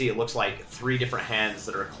you can see it looks like 3 different hands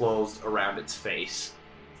that are closed around its face,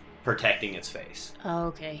 protecting its face. Oh,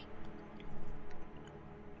 okay.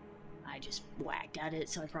 I just whacked at it,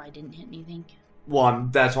 so I probably didn't hit anything. Well,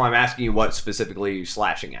 that's why I'm asking you what specifically you're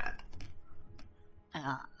slashing at.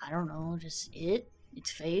 I don't know, just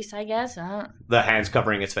its face, I guess. The hands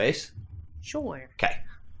covering its face. Sure. Okay.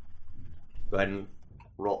 Go ahead and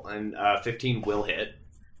roll, and 15 will hit.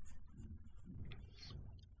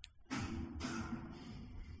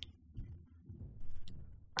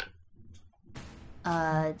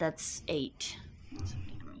 That's 8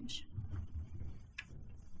 damage.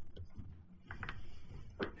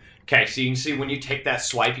 Okay, so you can see when you take that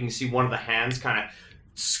swipe, you can see one of the hands kind of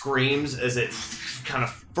screams as it kind of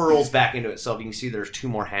furls back into itself. You can see there's 2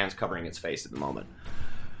 more hands covering its face at the moment.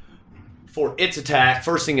 For its attack,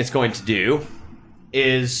 first thing it's going to do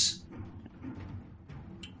is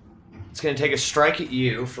it's going to take a strike at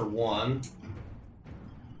you for 1.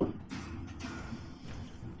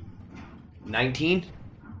 19?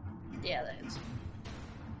 Yeah, that's.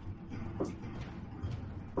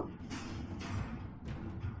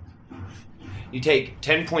 You take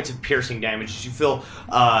 10 points of piercing damage. You feel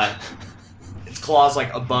its claws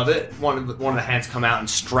like above it. One of the hands come out and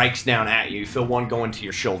strikes down at you. You feel one go into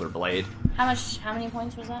your shoulder blade. How many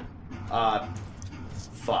points was that?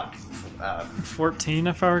 Fuck. 14,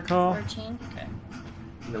 if I recall. 13? Okay.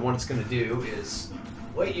 And then what it's going to do is,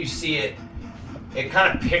 what you see it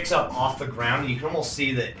kind of picks up off the ground. And you can almost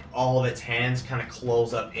see that all of its hands kind of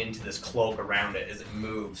close up into this cloak around it as it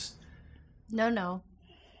moves. No.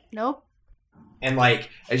 Nope. And like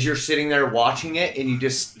as you're sitting there watching it, and you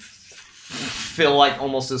just feel like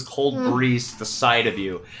almost this cold breeze to the side of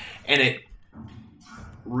you, and it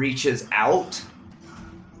reaches out,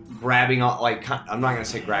 grabbing on, like, I'm not gonna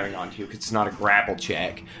say grabbing onto you because it's not a grapple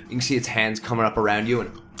check. You can see its hands coming up around you,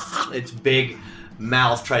 and its big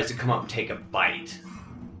mouth tries to come up and take a bite.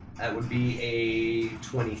 That would be a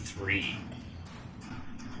 23.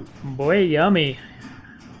 Boy, yummy.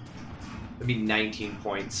 That'd be 19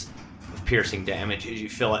 points of piercing damage as you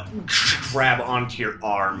feel it grab onto your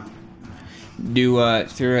arm. Do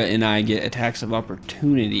Thura and I get attacks of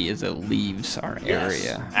opportunity as it leaves our Yes,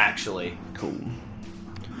 area? actually. Cool.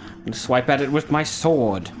 I'm gonna swipe at it with my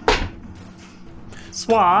sword.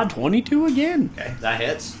 Swad. 22 again. Okay, that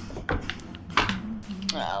hits.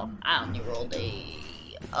 Oh, I only rolled a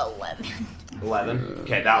 11. 11.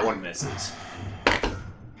 Okay, that one misses.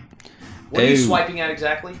 What are you Ew. swiping at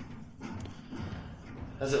exactly?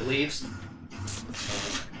 As it leaves?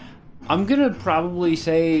 I'm gonna probably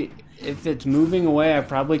say if it's moving away, I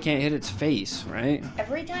probably can't hit its face, right?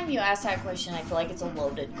 Every time you ask that question, I feel like it's a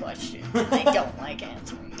loaded question. I don't like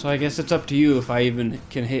answering. So I guess it's up to you if I even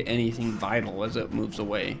can hit anything vital as it moves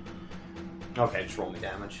away. Okay, just roll me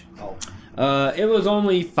damage. Oh. It was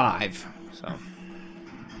only 5, so.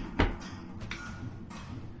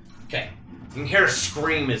 Okay. You can hear a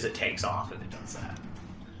scream as it takes off, and it does that.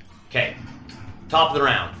 Okay. Top of the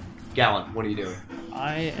round. Gallon, what are you doing?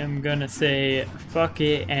 I am gonna say fuck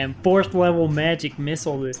it and 4th level magic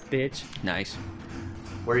missile this bitch. Nice.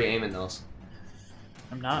 Where are you aiming those?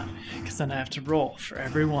 I'm not, because then I have to roll for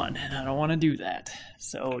every one, and I don't want to do that.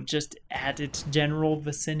 So just at its general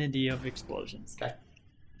vicinity of explosions. Okay.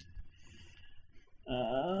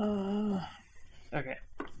 Okay.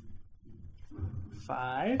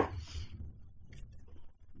 5,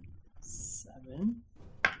 7,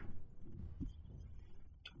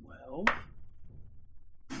 12,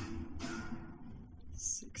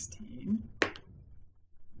 16,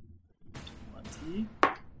 20,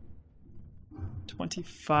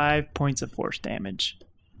 25 points of force damage.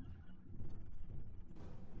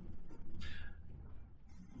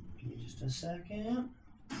 Give me just a second.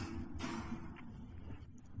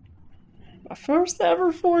 My first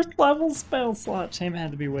ever 4th level spell slot. Shame it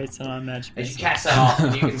had to be wasted on magic. As you cast that off,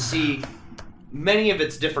 and you can see many of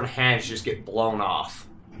its different hands just get blown off.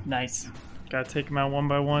 Nice. Gotta take them out one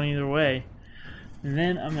by one either way. And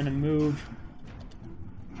then I'm gonna move.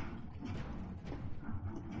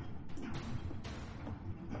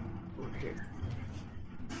 Over here.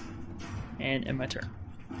 And in my turn.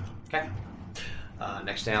 Okay.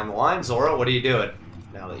 Next down the line, Zora, what are you doing?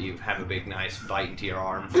 Now that you have a big, nice bite into your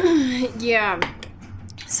arm. Yeah.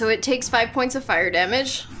 So it takes 5 points of fire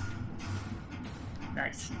damage.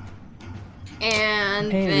 Nice.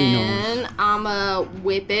 And Very then I'ma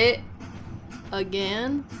whip it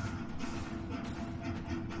again.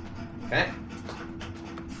 Okay.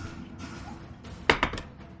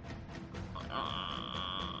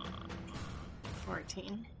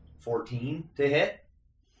 14. 14 to hit.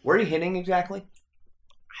 Where are you hitting exactly?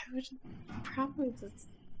 I would probably just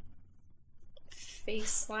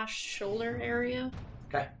face/shoulder area.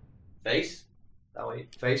 Okay. Face? That way.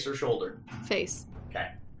 Face or shoulder? Face. Okay.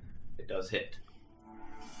 It does hit.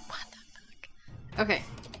 What the fuck? Okay.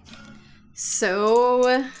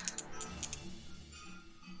 So.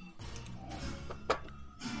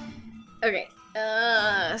 Okay.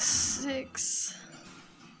 6.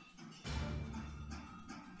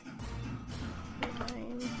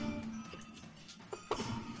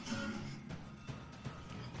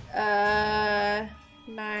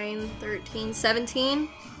 9, 13, 17.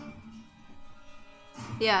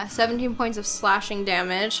 Yeah, 17 points of slashing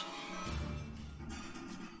damage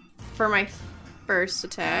for my first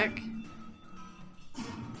attack.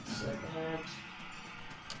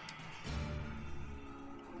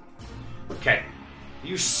 Okay.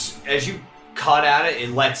 As you cut at it, it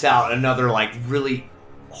lets out another like really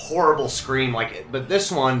horrible scream. But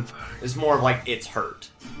this one is more of like it's hurt.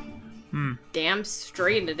 Damn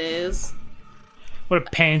straight it is. What a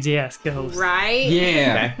pansy ass ghost. Right?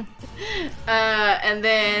 Yeah. Okay. And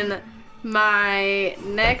then my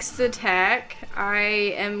next attack,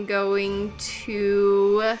 I am going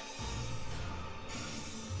to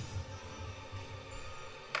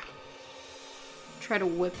try to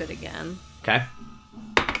whip it again. Okay.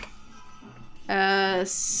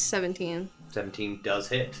 17. 17 does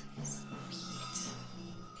hit.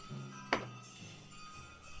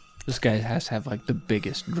 This guy has to have like the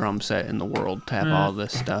biggest drum set in the world to have all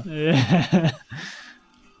this stuff. Yeah.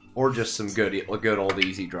 Or just some good old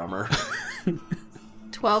easy drummer.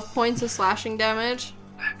 12 points of slashing damage.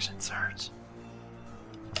 Action surge.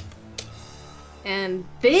 And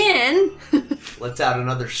then Lets out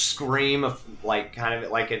another scream of like kind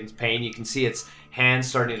of like in pain. You can see its hand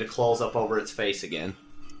starting to close up over its face again.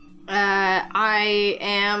 I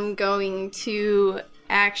am going to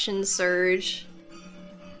action surge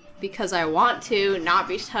because I want to, not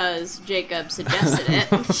because Jacob suggested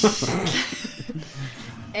it.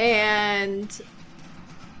 And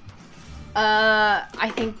I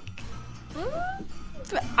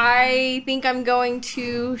think I'm going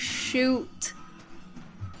to shoot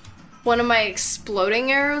one of my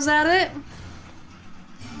exploding arrows at it.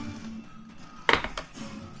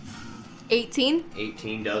 18.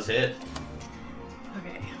 18 does hit.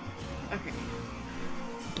 Okay. Okay.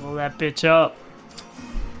 Blow that bitch up.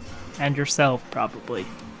 And yourself, probably.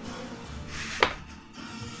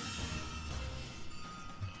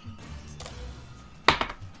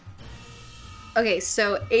 Okay,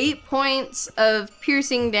 so 8 points of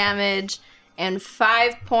piercing damage and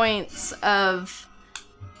 5 points of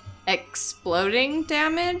exploding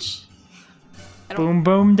damage. Boom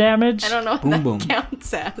boom damage? I don't know what Boom, that boom.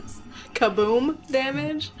 counts as. Kaboom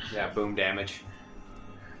damage? Yeah, boom damage.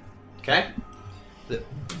 Okay. It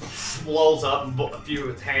blows up, and a few of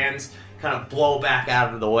its hands kind of blow back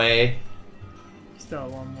out of the way. Still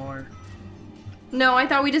one more. No, I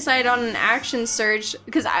thought we decided on an action surge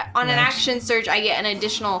because on an action surge I get an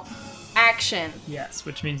additional action. Yes,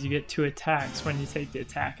 which means you get 2 attacks when you take the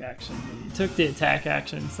attack action. You took the attack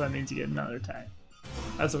action, so that means you get another attack.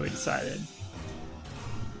 That's what we decided.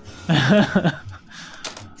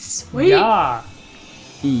 Sweet. Yeah.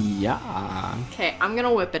 Yeah. Okay, I'm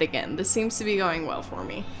gonna whip it again. This seems to be going well for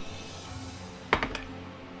me.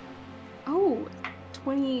 Oh,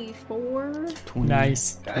 24. 20,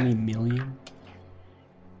 Nice. 20 million.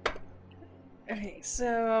 Okay,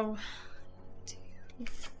 so 2,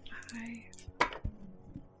 5,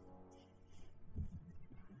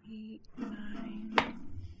 8, 9,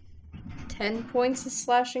 10 points of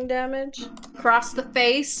slashing damage across the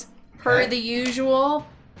face, per Okay. the usual.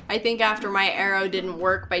 I think after my arrow didn't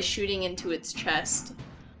work by shooting into its chest,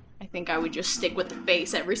 I think I would just stick with the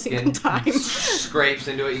face every single time. Scrapes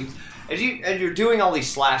into it. As you're doing all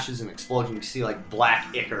these slashes and explosions, you see like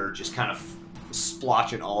black ichor just kind of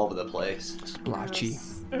splotching all over the place. Splotchy.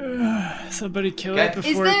 Somebody kill Okay. it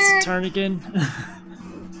before Is there- its turn again.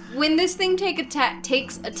 When this thing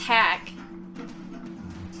takes attack,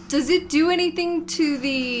 does it do anything to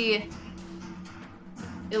the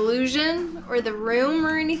illusion or the room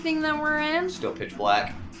or anything that we're in? Still pitch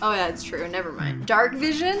black. Oh, yeah, that's true. Never mind. Dark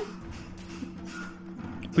vision?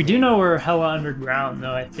 We do know we're hella underground,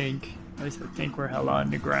 though, I think. At least I think we're hella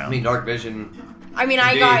underground. I mean, dark vision. I mean, can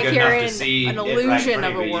I do got good here enough to in see an it right in illusion front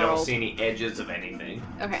of you, a but You don't world. see any edges of anything.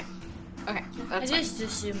 Okay. Okay, I that's fine. just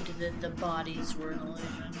assumed that the bodies were an illusion.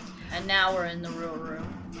 And now we're in the real room.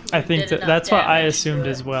 I think Did enough that's what I damage to assumed it.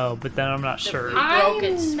 as well, but then I'm not sure. broke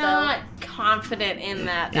its I'm spell. not confident in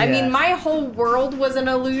that. I Yeah. mean, my whole world was an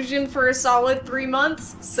illusion for a solid 3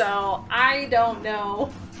 months, so I don't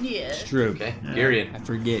know. Yeah. It's true. Okay, Girion. I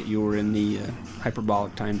forget you were in the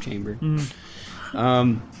hyperbolic time chamber.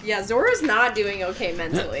 Mm. Yeah, Zora's not doing okay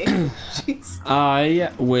mentally. Jeez. I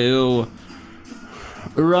will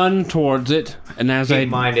run towards it, and as Keep I in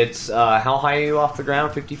mind, it's how high are you off the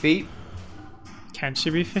ground? 50 feet? Can she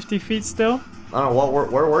be 50 feet still? I don't know.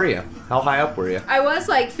 Where were you? How high up were you? I was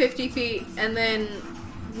like 50 feet, and then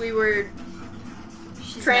we were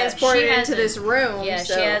She's transported she into hasn't- this room. Yeah,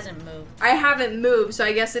 so she hasn't moved. I haven't moved, so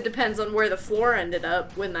I guess it depends on where the floor ended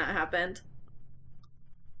up when that happened.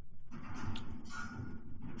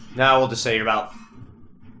 No, we'll just say you're about.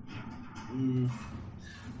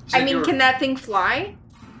 I mean, can that thing fly?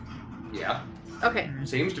 Yeah. Okay.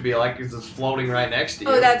 Seems to be like it's just floating right next to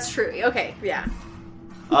you. Oh, that's true. Okay, yeah.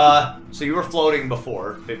 So you were floating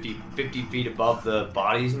before, 50 feet above the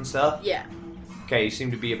bodies and stuff? Yeah. Okay, you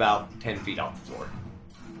seem to be about 10 feet off the floor.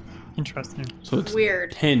 Interesting. so it's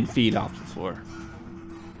Weird. 10 feet off the floor,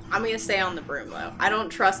 I'm gonna stay on the broom, though. I don't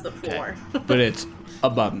trust the floor. but it's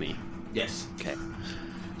above me. Yes. Okay.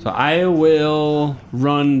 So I will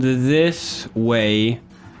run this way,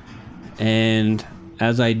 and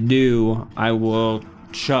as I do, I will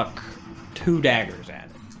chuck 2 daggers at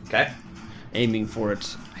it, Okay. aiming for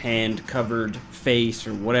its hand-covered face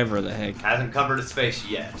or whatever the heck. Hasn't covered its face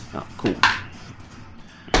yet. Oh, cool.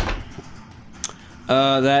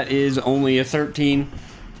 That is only a 13.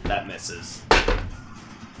 That misses.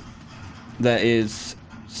 That is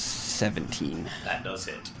 17. That does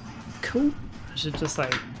hit. Cool. I should just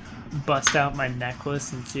like bust out my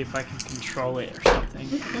necklace and see if I can control it or something.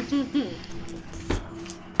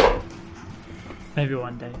 Maybe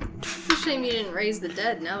one day. It's a shame you didn't raise the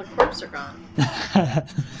dead. Now the corpses are gone.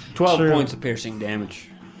 12 True. points of piercing damage.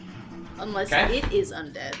 Unless Okay. it is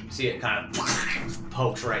undead. See it kind of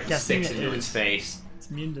pokes right, Guessing sticks it into is. its face. It's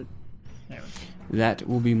immune to. Anyway. That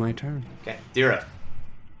will be my turn. Okay, Dira.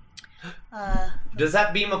 Does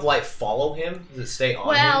that beam of light follow him? Does it stay on him?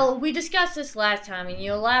 Well, we discussed this last time, and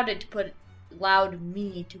you allowed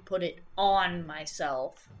me to put it on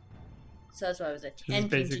myself. So that's why I was attempting to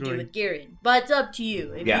basically- do with Girion. But it's up to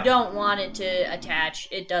you. If Yeah. you don't want it to attach,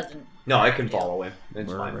 it doesn't. No, I can follow him.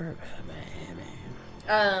 It's fine.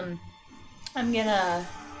 I'm gonna.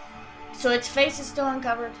 So its face is still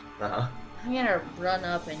uncovered. Uh-huh. I'm gonna run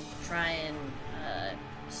up and try and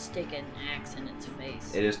stick an axe in its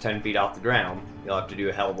face. It is 10 feet off the ground. You'll have to do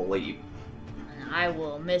a hell of a leap. And I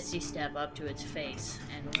will Misty Step up to its face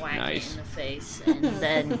and whack Nice. it in the face and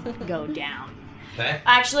then go down. Okay.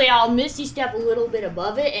 Actually, I'll Misty Step a little bit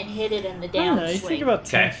above it and hit it in the I don't down know. You swing. think about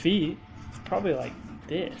 10 Okay. feet. It's probably like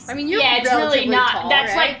this. I mean, you're yeah, it's relatively really not. tall,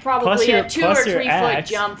 That's right? like probably plus your a 2 or 3 foot axe,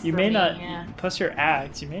 jump you for may me. not. Yeah. Plus your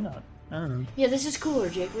axe, you may not. I don't know. Yeah, this is cooler,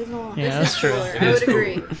 Jake. Leave it alone. Yeah, This that's is true. cooler. It I is would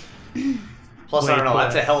agree. cooler. Plus, I Way don't know,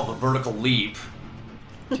 that's a cooler. hell of a vertical leap.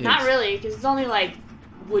 Not really, because it's only like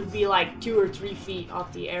would be like 2 or 3 feet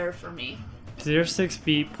off the air for me. So you're 6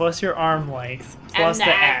 feet plus your arm length plus the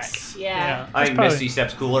the axe, axe. yeah. I that's think probably Misty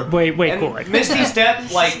Step's cooler. way And cooler. Misty Step,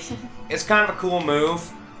 like, it's kind of a cool move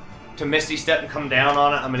to Misty Step and come down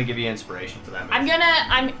on it. I'm gonna give you inspiration for that move.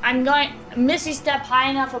 I'm going Misty Step high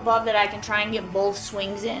enough above that I can try and get both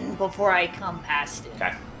swings in before I come past it.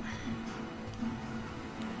 Okay.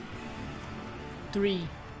 3.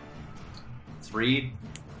 3.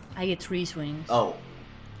 I get 3 swings. Oh,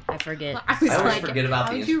 I forget. I was I always like, forget about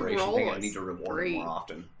the how'd you inspiration roll thing. I a need to reward it three? more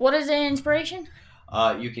often. What is an inspiration?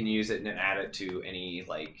 You can use it and add it to any,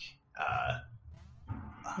 like,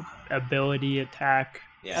 Ability, attack,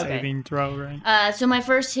 yeah, Okay. saving throw, right? So my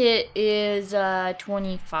first hit is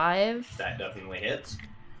 25, that definitely hits.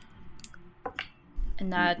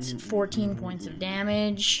 and that's 14 points of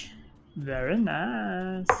damage. Very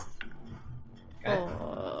nice. Okay.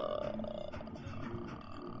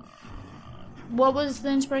 What was the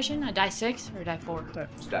inspiration? A die 6 or die 4?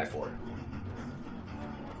 Just die 4.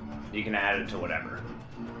 You can add it to whatever.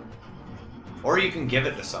 Or you can give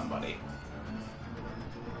it to somebody.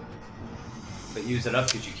 But use it up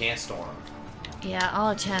because you can't store them. Yeah,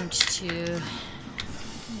 I'll attempt to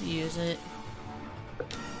use it.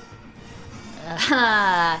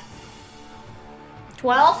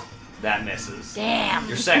 12? That misses. Damn.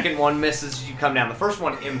 Your second one misses as you come down. The first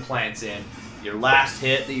one implants in. Your last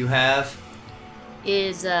hit that you have,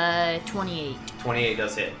 Is 28 28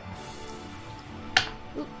 does hit.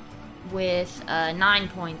 with 9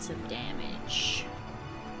 points of damage.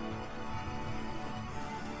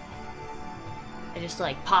 I just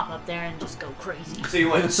like pop up there and just go crazy. So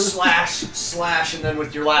you went slash, and then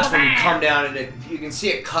with your last one you come down and you can see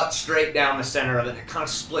it cut straight down the center of it. It kind of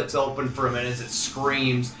splits open for a minute as it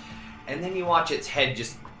screams, and then you watch its head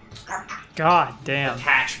just God damn.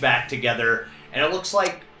 attach back together, and it looks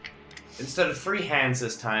like instead of 3 hands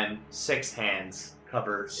this time, 6 hands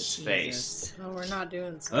cover its face. Oh, we're not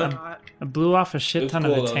doing so hot. I blew off a It shit was ton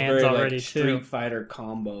cool, of though. its It was hands very, already, like, too. Street Fighter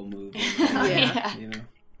combo move. Yeah. You know.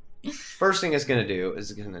 First thing it's gonna do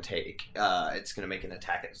is it's gonna make an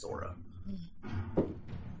attack at Zora. That'll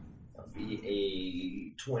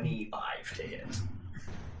be a 25 to hit.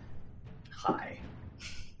 High.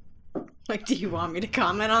 Like, do you want me to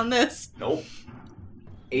comment on this? Nope.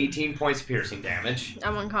 18 points of piercing damage,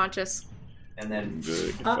 I'm unconscious. and then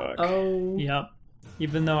Fuck. Oh. Yep.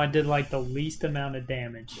 Even though I did like the least amount of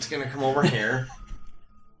damage. it's gonna come over here.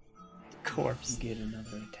 Corpse. Get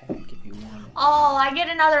another attack if you want it. Oh, I get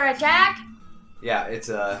another attack? Yeah, it's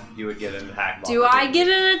you would get an attack. of Do I opportunity. get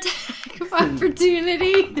an attack of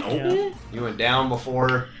opportunity? Nope. Yeah. You went down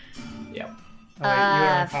before. Oh, wait, you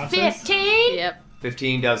are unconscious? 15? Yep.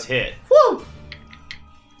 15 does hit. Woo!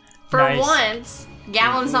 For Nice. once,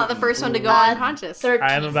 Galen's not the first one to go Uh, unconscious. 13.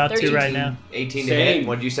 I am about to 13. right now. 18 to Same. hit.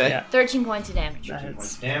 What'd you say? Yeah. 13 points of damage. That 13 points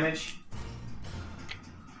hits. of damage.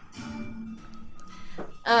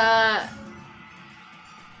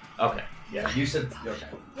 Okay. Yeah, you said okay.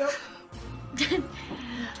 Okay.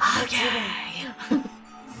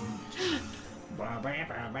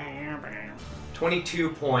 22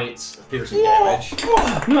 points of piercing damage.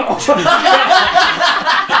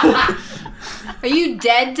 Are you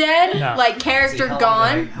dead? No. Like See, character how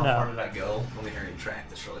gone? How No. far did I go? Let me hurry and track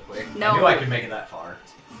this really quick. No. I knew I could make it that far.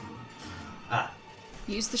 Ah,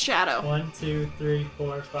 Use the shadow. 1, 2, 3,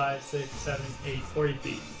 4, 5, 6, 7, 8, 40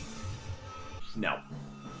 feet. no.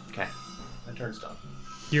 Okay. My turn's done.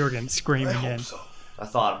 You were gonna scream again. I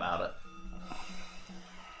thought about it.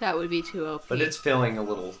 That would be too OP. But it's feeling a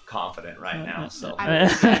little confident right now, so. I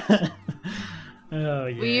respect. Oh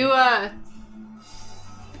yeah. Will you,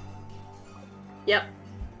 Yep.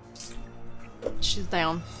 She's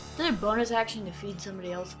down. Is there a bonus action to feed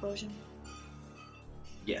somebody else a potion?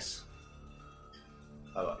 Yes.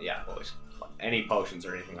 Oh, yeah, always. Any potions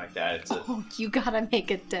or anything like that, it's a... Oh, you gotta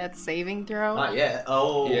make a death saving throw. Not yet.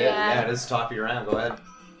 Oh, yeah, it is top of your round. Go ahead.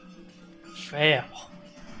 Fail.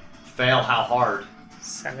 Fail how hard?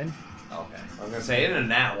 7. Okay. I was gonna say, in a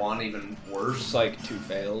nat one, even Just worse. like 2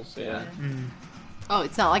 fails. Yeah. Oh,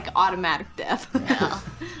 it's not like automatic death.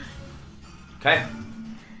 Okay.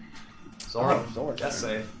 Zora, Zora. death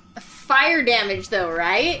save. Fire damage, though,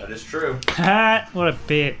 right? That is true. Ha! What a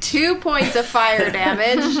bitch. 2 points of fire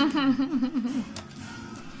damage.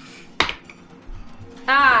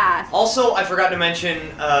 Ah, Also, I forgot to mention,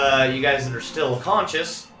 you guys that are still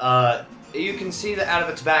conscious, you can see that out of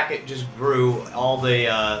its back it just grew all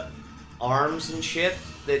the arms and shit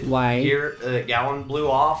that Why? Gallon blew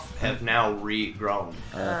off have now regrown.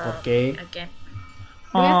 Okay. Okay.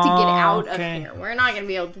 we have to get out okay. of here. We're not gonna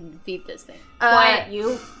be able to defeat this thing. Quiet,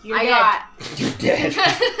 you. You're I dead. got. You're dead.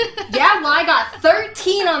 Yeah, well, I got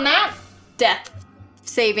 13 on that death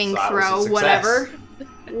saving So that was a throw, success. whatever.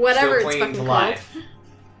 Whatever Still it's clinging fucking to called. life.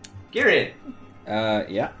 Girion,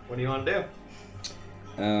 Yeah. what do you want to do?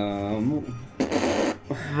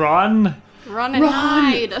 Run. Run and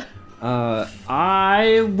hide.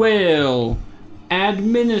 I will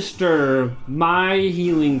administer my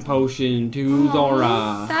healing potion to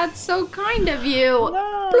Zora. That's so kind of you.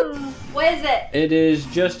 What is it? It is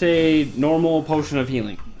just a normal potion of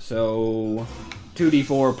healing. So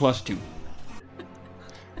 2d4 plus 2.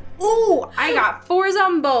 Ooh, I got 4s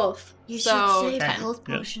on both. You So, should save 10. health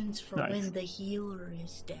Yep. potions for Nice. when the healer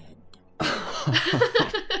is dead.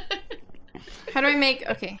 How do I make?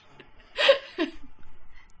 Okay.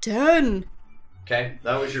 10. Okay,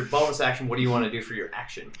 that was your bonus action. What do you want to do for your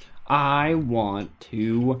action? I want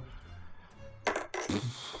to.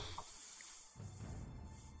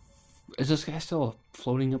 Is this guy still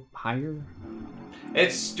floating up higher?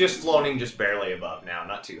 It's just floating just barely above now,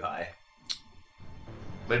 not too high.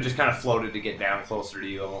 But it just kind of floated to get down closer to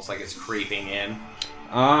you, almost like it's creeping in.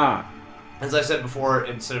 Ah. As I said before,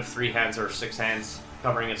 instead of 3 hands or 6 hands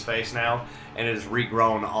covering its face now, and it has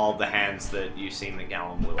regrown all the hands that you've seen the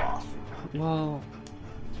Gallon blew off. Well,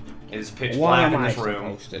 It is pitch what black am in I this room,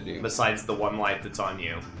 supposed to do? besides the one light that's on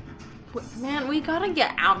you. Man, we gotta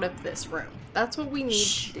get out of this room. That's what we need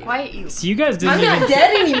to do. Quiet, you. So you guys didn't I'm even. not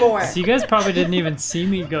dead anymore. So you guys probably didn't even see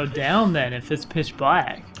me go down then if it's pitch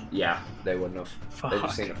black. Yeah, they wouldn't have. They Fuck.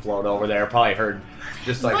 just seen it float over there. Probably heard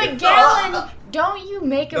just like. But Gallon, don't you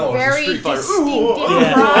make a No, it's a very Street Fighter. distinctive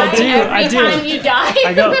Yeah, cry I do, every I do. time you die?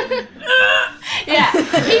 I go. Yeah,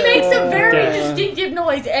 he makes a very Yeah. distinctive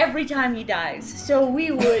noise every time he dies. So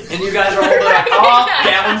we would. And you guys are over there. Oh,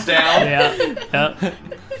 Gallon's down. Yeah. Yep.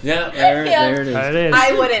 Yeah, there it is. There it is.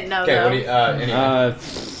 I wouldn't know Okay, though. what do you? Anyway.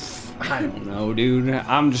 I don't know, dude.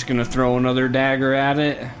 I'm just gonna throw another dagger at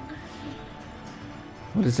it.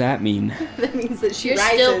 What does that mean? That means that she You're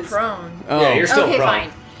rises. still prone. Oh, Yeah, you're still Okay, prone.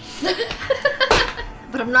 fine.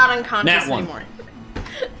 But I'm not unconscious That one. anymore.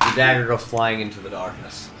 The dagger goes flying into the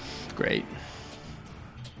darkness. great.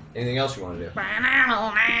 Anything else you want to do?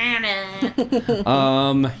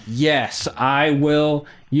 Yes, I will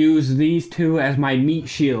use these 2 as my meat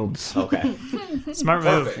shields. Okay. Smart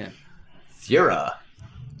move. Perfect. Thura.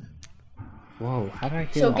 Whoa, how did I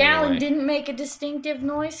get So all the Gallon way? didn't make a distinctive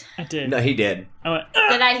noise? I did. No, he did. I went.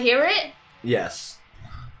 Did I hear it? Yes.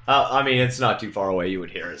 I mean, it's not too far away. You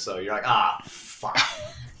would hear it, so you're like, ah, fuck.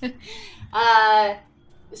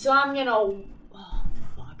 So I'm gonna. Oh,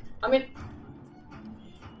 fuck. I mean,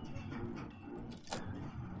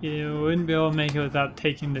 You wouldn't be able to make it without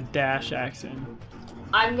taking the dash action.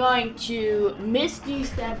 I'm going to Misty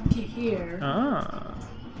Step to here. Ah.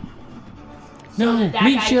 So No, that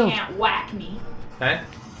meat guy shield. can't whack me. Okay.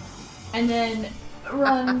 And then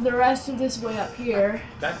run the rest of this way up here.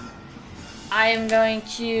 Okay. I am going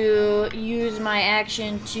to use my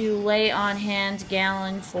action to lay on hands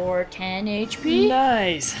Gallon for 10 HP.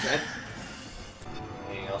 Nice. Okay.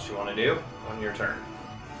 Anything else you want to do on your turn?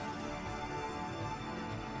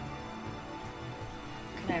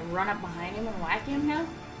 Can I run up behind him and whack him now?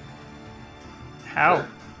 How?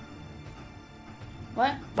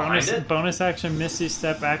 What? Bonus Behind it? bonus action, Misty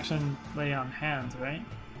Step action, lay on hands, right?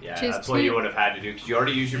 Yeah, Just that's what you keep- would have had to do because you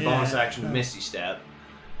already used your bonus Yeah. action, Misty Step.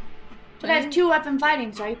 But I have 2-weapon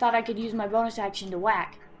fighting, so I thought I could use my bonus action to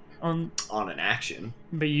whack. On an action.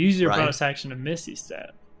 But you use your Right. bonus action to Misty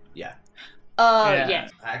Step. Yeah. Yeah.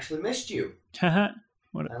 Yes. I actually missed you.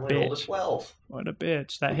 What I a only rolled a bitch. 12. What a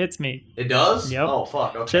bitch. That hits me. It does? Yep. Oh,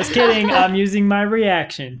 fuck. Okay. Just kidding. I'm using my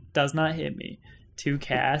reaction. Does not hit me. To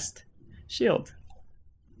cast shield.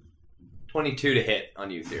 22 to hit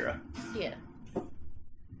on you, Thera. Yeah.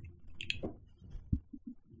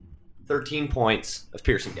 13 points of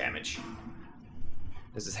piercing damage.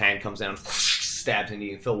 As his hand comes down, stabs into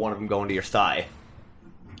you, feel one of them go into your thigh.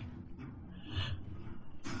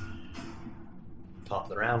 Top of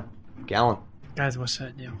the round. Gallon. Guys, what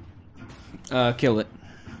should I do? Kill it.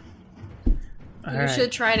 You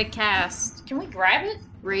should try to cast Can we grab it?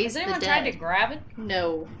 Raise Has the anyone Dead. tried to grab it?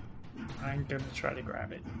 No. I'm gonna try to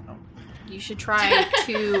grab it. Oh. You should try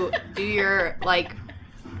to do your, like,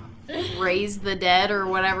 raise the dead or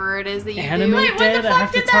whatever it is that you Animate? do. Wait, when Dead, the I fuck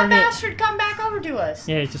have to did that target- bastard come back over to us?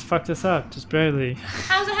 Yeah, he just fucked us up. Just barely.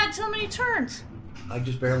 How's it had so many turns? I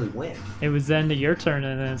just barely win. It was then to your turn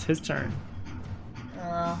and then it's his turn.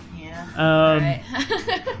 Oh, yeah. Right.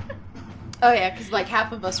 Oh, yeah, because, like,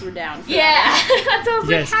 half of us were down. for Yeah, that. that's what I was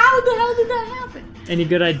Yes. like, how the hell did that happen? Any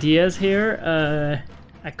good ideas here?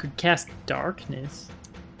 I could cast darkness.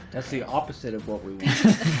 That's the opposite of what we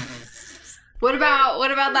want. What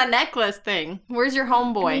about that necklace thing? Where's your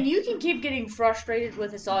homeboy? I mean, you can keep getting frustrated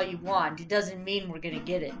with us all you want. It doesn't mean we're gonna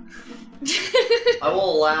get it. I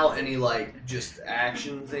will allow any, like, just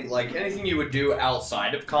action thing, like, anything you would do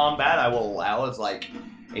outside of combat, I will allow as, like,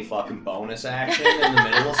 a fucking bonus action in the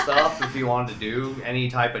middle of stuff. If you wanted to do any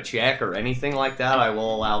type of check or anything like that, I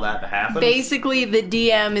will allow that to happen. Basically, the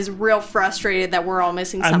DM is real frustrated that we're all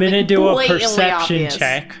missing something I'm gonna do a blatantly perception obvious.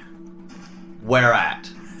 check Where at?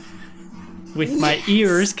 with my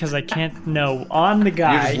ears because I can't know on the You're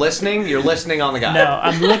guy. just listening? You're listening on the guy. No,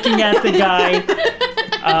 I'm looking at the guy.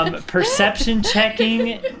 Perception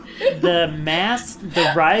checking the mass,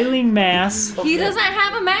 the riling mass, He doesn't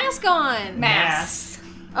have a mask on. Mass.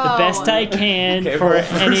 the best I can Okay, for roll a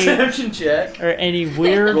any perception check. or any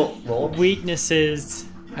weird Roll. weaknesses.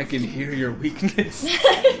 I can hear your weakness.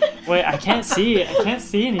 Wait, I can't see. I can't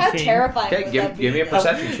see anything. How terrifying Okay, would give that be? me a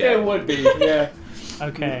perception It check. would be, yeah.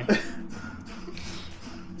 Okay.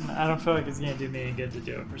 I don't feel like it's gonna do me any good to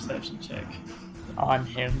do a perception check on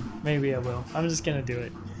him. Maybe I will. I'm just gonna do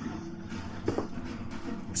it.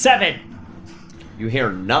 7. You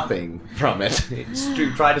hear nothing from it.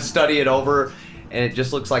 You try to study it over, and it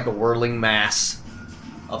just looks like a whirling mass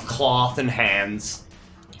of cloth and hands.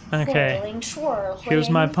 Okay. Swirling, swirling. Here's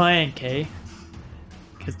my plan, Kay.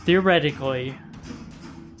 Because theoretically.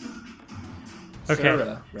 Okay.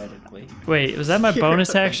 Theoretically. Wait, was that my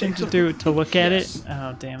bonus action to look at it?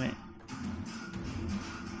 Oh, damn it.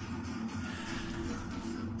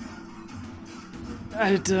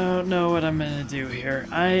 I don't know what I'm gonna do here.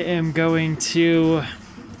 I am going to.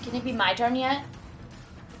 Can it be my turn yet?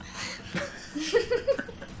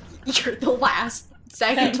 You're the last,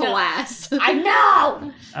 second to last. I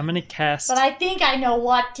know! I'm gonna cast But I think I know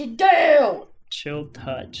what to do! Chill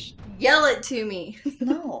Touch. Yell it to me.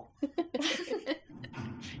 No.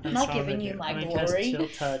 I'm not That's all giving I you do. my I'm gonna cast glory. Chill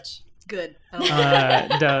Touch. Good.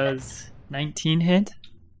 Does 19 hit?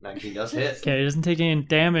 19 does hit. Okay, it doesn't take any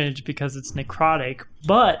damage because it's necrotic,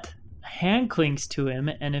 but hand clings to him,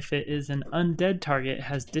 and if it is an undead target, it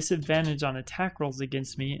has disadvantage on attack rolls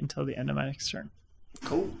against me until the end of my next turn.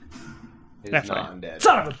 Cool. It is That's not fine. undead.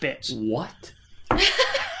 Son of a bitch! What?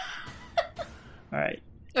 Alright.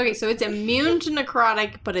 Okay, so it's immune to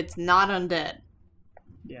necrotic, but it's not undead.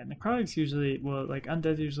 Yeah, necrotic's usually, well, like,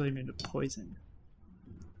 undead's usually immune to poison.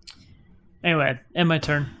 Anyway, end my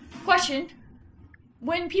turn. Question.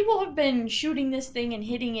 When people have been shooting this thing and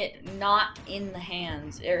hitting it not in the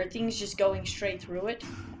hands, are things just going straight through it?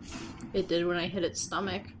 It did when I hit its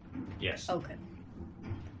stomach. Yes. Okay.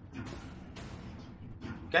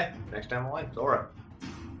 Okay, next down the line, Zora.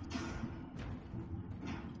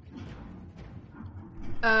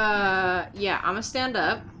 Yeah, I'm gonna stand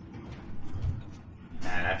up.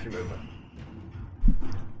 And after movement.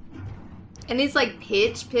 And it's like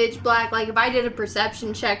pitch black. Like if I did a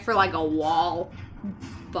perception check for like a wall,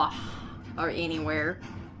 or anywhere.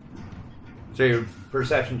 So your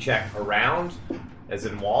perception check around, as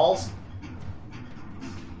in walls.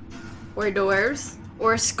 Or doors.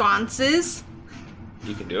 Or sconces.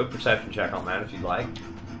 You can do a perception check on that if you'd like.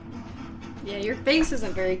 Yeah, your face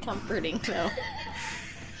isn't very comforting though.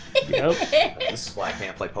 Yep. This is why I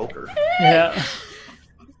can't play poker. Yeah.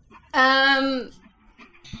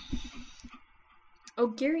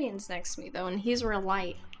 Ogirian's next to me though, and he's real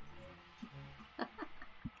light.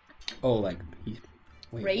 Oh, like he's.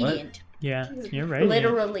 Wait, Radiant. Yeah, you're right.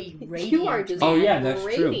 Literally radiant. You are just Oh, yeah, that's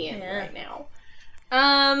true. radiant Yeah. right now.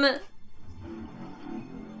 I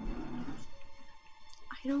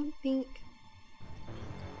don't think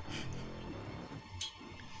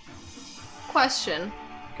Question.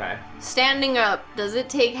 Okay. Standing up, does it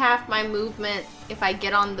take half my movement if I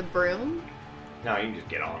get on the broom? No, you can just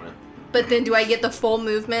get on it. But then do I get the full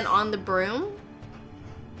movement on the broom?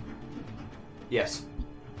 Yes.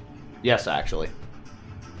 Yes, actually.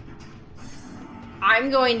 I'm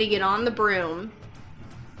going to get on the broom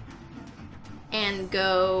and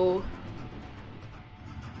go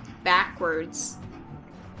backwards.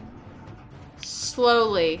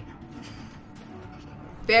 Slowly.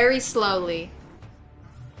 Very slowly.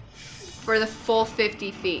 For the full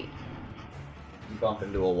 50 feet. You bump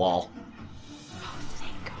into a wall. Oh,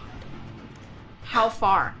 thank God. How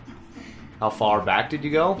far? How far back did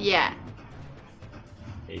you go? Yeah.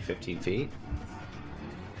 Maybe 15 feet.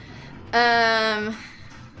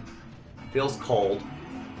 Feels cold.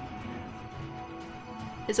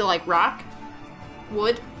 Is it like rock?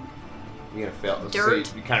 Wood? You're gonna feel Dirt?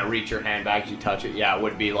 So you kind of reach your hand back as you touch it. Yeah, it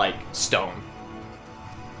would be like stone.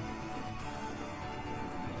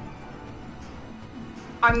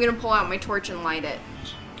 I'm gonna pull out my torch and light it.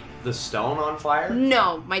 The stone on fire?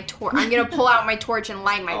 No, my torch. I'm gonna pull out my torch and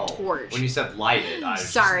light my Oh, torch. When you said light it, I was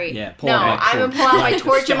Sorry. Yeah, pull no, out my I'm gonna torch. pull out my Light the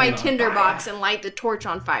torch and my stone on tinder fire. box and light the torch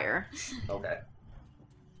on fire. Just, okay.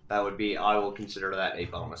 That would be. I will consider that a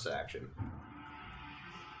bonus action.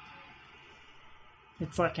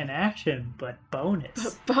 It's like an action, but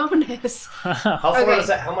bonus. Bonus. How far Okay. does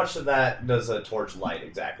that? How much of that does a torch light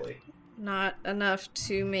exactly? Not enough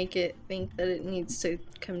to make it think that it needs to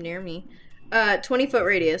come near me. 20-foot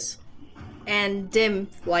radius. And dim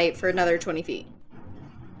light for another 20 feet.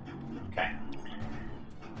 Okay.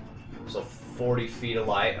 So 40 feet of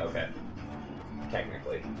light. Okay.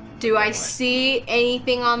 Technically. Do I see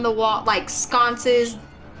anything on the wall? Like sconces?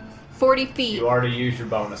 40 feet. You already used your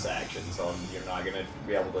bonus action, so you're not gonna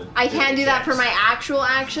be able to. I can't do that for checks. my actual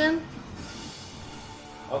action?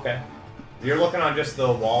 Okay. You're looking on just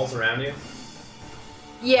the walls around you?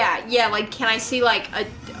 Yeah, like can I see like a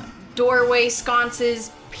doorway,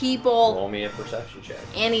 sconces, people, Roll me a perception check.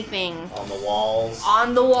 anything On the walls.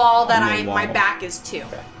 on the wall that On the my wall. back is to?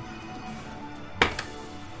 Okay.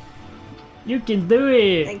 You can do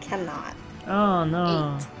it. I cannot. Oh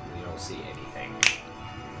no. 8. You don't see anything.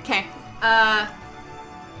 Okay.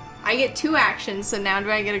 I get 2 actions, so now do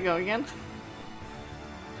I get to go again?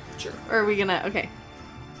 Sure. Or are we gonna? Okay.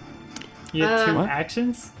 You have two What?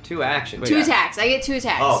 actions? 2 actions. 2 attacks. I get 2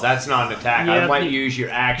 attacks. Oh, that's not an attack. I Yeah, might you- use your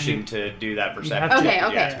action to do that perception. have check. to- Okay, Did you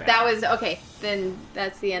okay. ask me? That was okay. Then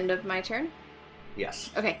that's the end of my turn.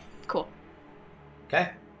 Yes. Okay, cool. Okay.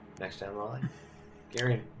 Next time, Raleigh.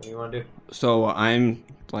 Garion, what do you want to do? So I'm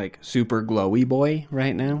like super glowy boy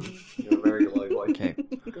right now. You're a very low boy. Okay.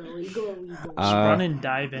 Glowy. Just run and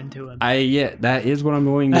dive into him. That is what I'm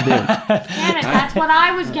going to do. Damn it, that's what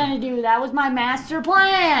I was gonna do. That was my master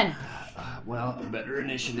plan. Well, a better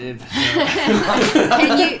initiative.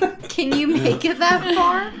 Can you make it that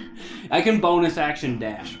far? I can bonus action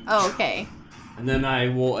dash, Oh, okay. and then I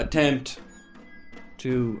will attempt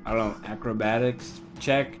to acrobatics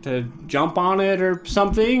check to jump on it or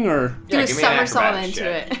something or Do a give me an somersault acrobatics into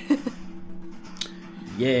check. it.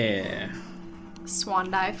 yeah. Swan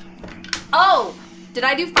dive. Oh! Did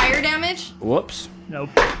I do fire damage? Whoops. Nope.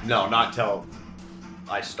 No, not till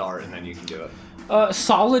I start, and then you can do it.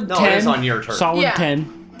 Solid No, 10. it is on your turn. Solid Yeah.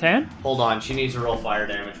 10. 10? Hold on, she needs to roll fire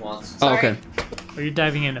damage once. Oh, Sorry. okay. Or you're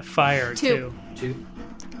diving into fire 2. too. 2.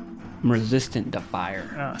 I'm resistant to fire.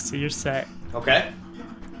 Oh, so you're set. Okay.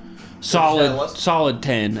 Solid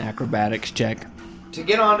 10 acrobatics check. To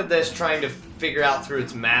get onto this, trying to figure out through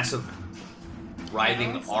its massive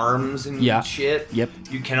writhing arms and Yeah. shit, Yep.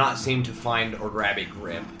 you cannot seem to find or grab a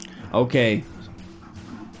grip. Okay.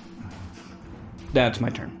 That's my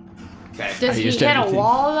turn. Okay. Does I he used hit a everything.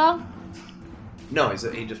 wall though? No,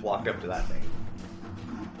 he just walked up to that thing.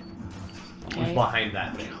 He's Okay. behind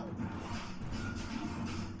that thing.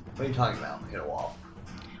 What are you talking about? Hit a wall.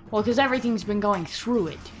 Well, because everything's been going through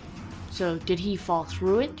it. So did he fall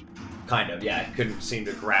through it? Kind of, yeah. It couldn't seem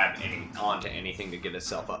to grab onto anything to get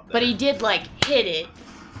itself up there. But he did like hit it,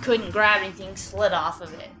 couldn't grab anything, slid off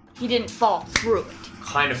of it. He didn't fall through it.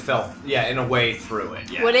 kind of fell, yeah, in a way through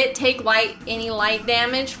it. Yeah. Would it take any light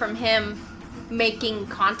damage from him making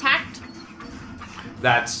contact?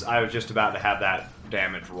 I was just about to have that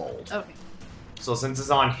damage rolled. Okay. So since it's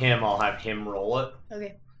on him, I'll have him roll it.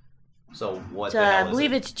 Okay. So what So the hell I is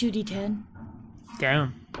believe it? it's 2d10.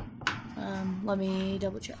 Damn. Let me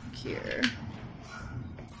double check here.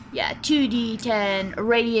 Yeah, 2d10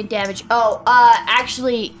 radiant damage. Oh,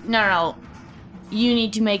 actually, no. You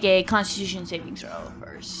need to make a Constitution saving throw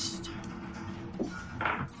first.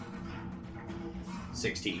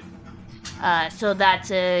 16. So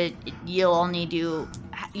that's you'll only do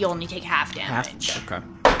you only take half damage. Half. Okay.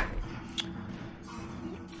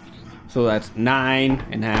 So that's 9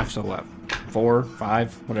 and half. So what? 4,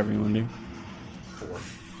 5, whatever you want to do. 4.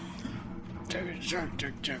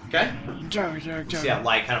 Okay. See how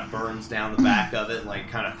light kind of burns down the back of it, and like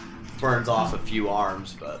kind of burns off a few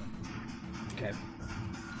arms, but Okay.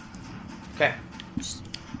 okay.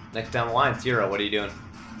 Next down the line, Zero. What are you doing?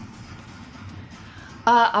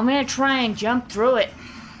 I'm gonna try and jump through it.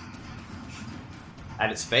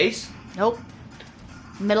 At its face? Nope.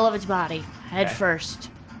 Middle of its body, head Okay. first.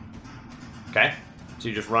 Okay. So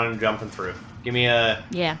you're just running, jumping through. Give me a.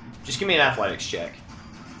 Yeah. Just give me an athletics check.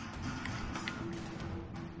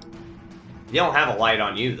 You don't have a light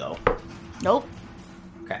on you though. Nope.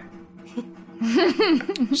 Okay.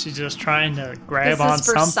 She's just trying to grab This on is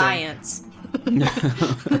for something. science.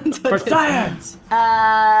 For science.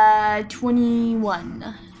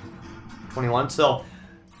 21. 21. So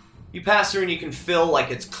you pass through and you can feel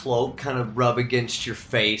like its cloak kind of rub against your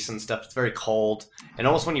face and stuff. It's very cold. And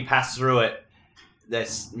almost when you pass through it,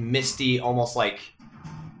 this misty, almost like,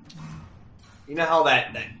 you know how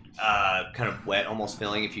that kind of wet almost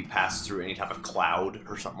feeling if you pass through any type of cloud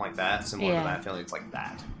or something like that? Similar Yeah. to that feeling. It's like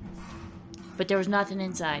that. But there was nothing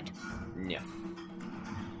inside. Yeah.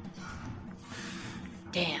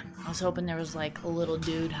 Damn. I was hoping there was like a little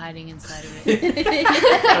dude hiding inside of it.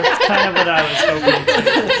 That's kind of what I was hoping.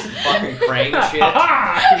 Fucking crane shit.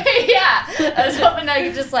 Yeah. I was hoping I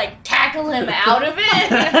could just like tackle him out of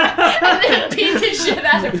it and then beat the shit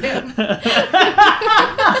out of him.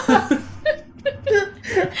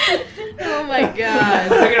 Oh my god.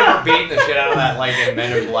 Thinking of her beating the shit out of that, like in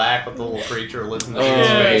Men in Black, with the little creature listening to his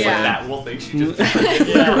face, yeah. like that will think she just.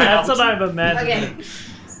 Yeah, that's what I'm imagining. Okay.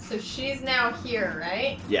 So she's now here,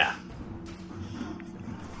 right? Yeah.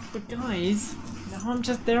 But guys, now I'm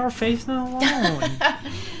just there facing alone.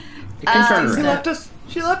 You can turn She around. left us.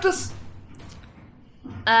 She left us.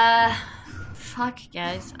 Fuck,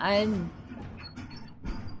 guys.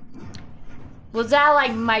 Was that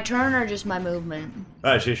like my turn or just my movement?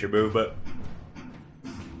 That's just your move, but.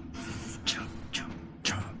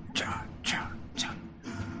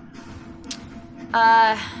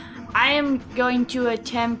 I am going to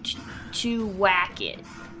attempt to whack it.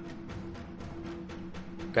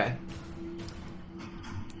 Okay.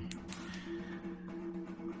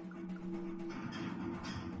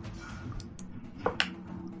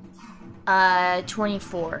 Uh,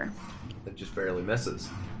 24. That just barely misses.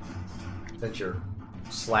 That you're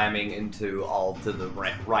slamming into all to the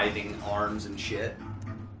writhing arms and shit.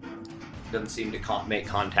 Doesn't seem to make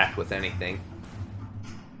contact with anything.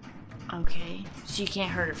 Okay, so you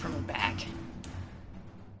can't hurt it from the back.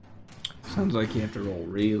 Sounds like you have to roll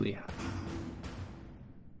really high.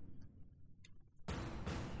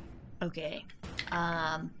 Okay.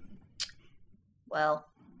 Well,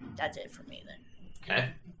 that's it for me then. Okay.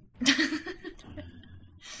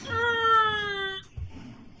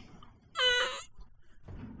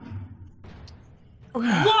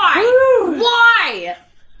 Why? Why?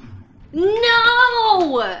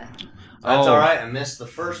 No! That's Oh. alright, I missed the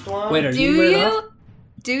first one. Wait, are Do you lit you? up?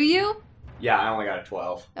 Do you? Yeah, I only got a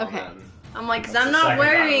 12. on Okay. that. I'm like, because That's I'm the not second I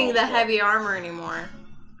wearing rolled the well. heavy armor anymore.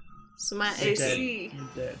 So my You're dead. AC. You're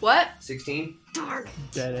dead. What? 16? Darn it.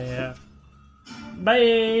 Dead AF.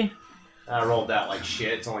 Bye. I rolled that like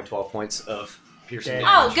shit. It's only 12 points of piercing Okay.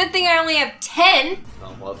 Oh, damage. good thing I only have 10. Oh,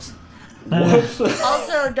 whoops.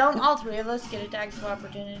 Also, don't all three of us get attacks of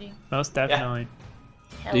opportunity? Most definitely.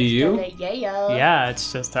 Hell Do you? Yeah. Yeah,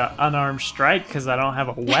 it's just an unarmed strike because I don't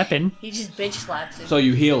have a weapon. He just bitch slaps him. So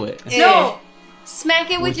you heal it. No!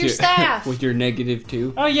 Smack it with your staff. With your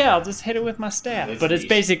 -2. Oh yeah, I'll just hit it with my staff. It's But it's D6.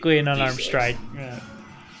 basically an unarmed D6. strike. Yeah.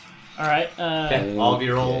 Alright, Okay, all of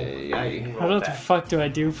you roll. Okay. Yeah, you can What roll the that. fuck do I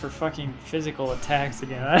do for fucking physical attacks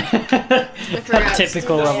again? forgot.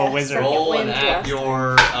 Typical of a Yeah, wizard. second Roll and wind add blast.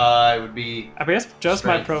 your, it would be, I guess just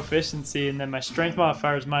my Strength. proficiency, and then my strength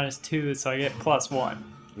modifier is -2, so I get +1.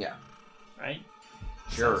 yeah, Right?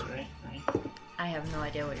 sure. That's right. I have no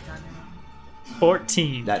idea what you're talking about.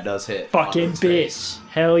 14. That does hit. Fucking bitch.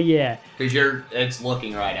 Hell yeah. Because it's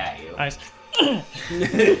looking right at you. Nice.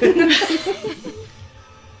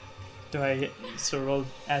 Do I hit, so roll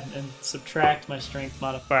add and subtract my strength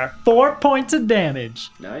modifier? 4 points of damage.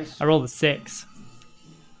 Nice. I rolled a 6.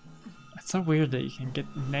 It's so weird that you can get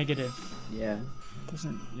negative. Yeah.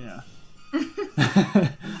 Doesn't, yeah.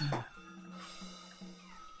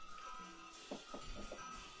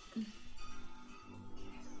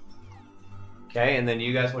 Okay, and then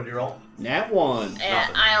you guys, what do you roll? Nat 1.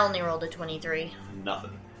 I only rolled a 23.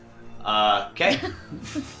 Nothing. Okay.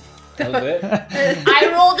 That was it.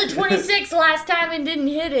 I rolled a 26 last time and didn't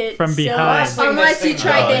hit it. From so- behind. thing Unless this you thing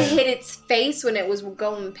tried to does- hit its face when it was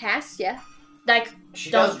going past you. Like,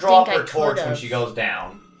 She don't does draw up think her I torch when could've. she goes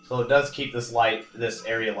down, so it does keep this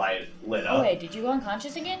area light lit Oh up. wait, did you go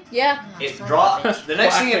unconscious again? Yeah. Oh, It son of a drops. bitch. The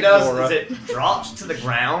next thing it Classic does Nora. is it drops to the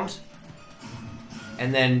ground,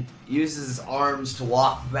 and then uses its arms to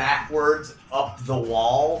walk backwards up the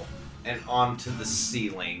wall and onto the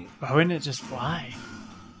ceiling. Why wouldn't it just fly?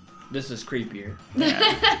 This is creepier.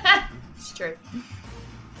 It's true.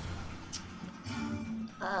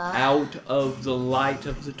 Out of the light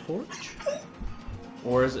of the torch?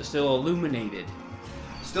 Or is it still illuminated?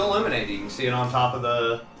 Still illuminated. You can see it on top of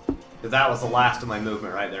the. Because that was the last of my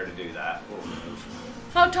movement right there to do that. Little move.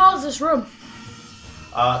 How tall is this room?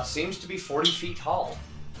 Seems to be 40 feet tall.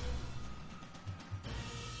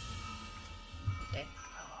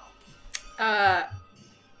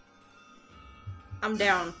 I'm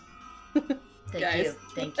down. Thank Guys. you.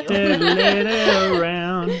 Thank you. Diddle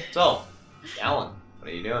around. So, Alan, what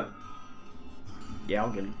are you doing? Yeah,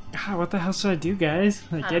 I'll get him. God, what the hell should I do, guys?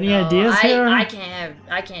 Like, I don't any know. ideas here? I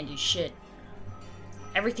can't do shit.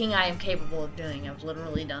 Everything I am capable of doing, I've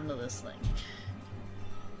literally done to this thing.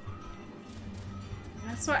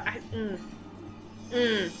 That's what I.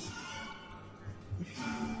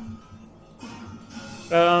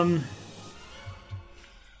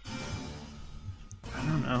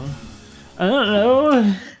 I don't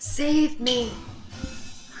know. Save me.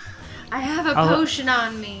 I have a I'll- potion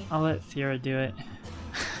on me. I'll let Thera do it.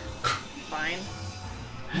 Fine.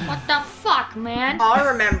 What the fuck, man?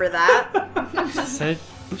 I'll remember that.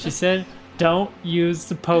 She said, don't use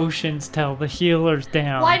the potions till the healer's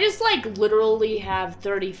down. Well, I just like literally have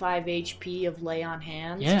 35 HP of lay on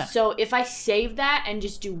hands. Yeah. So if I save that and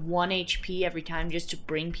just do 1 HP every time just to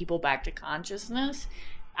bring people back to consciousness,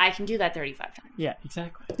 I can do that 35 times. Yeah,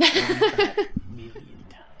 exactly.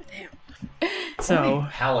 How So, many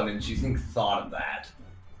paladins do you think thought of that?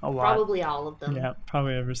 a lot. Probably all of them. Yeah,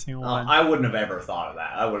 probably every single one. I wouldn't have ever thought of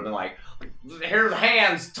that. I would have been like, here's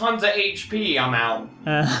hands, tons of HP, I'm out.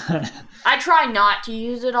 I try not to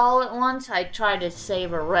use it all at once. I try to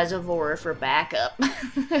save a reservoir for backup.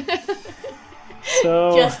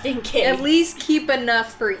 So, Just in case. At least keep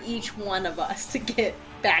enough for each one of us to get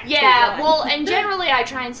back Yeah, to one. well, and generally I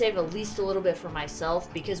try and save at least a little bit for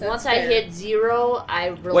myself because That's once fair. I hit 0, I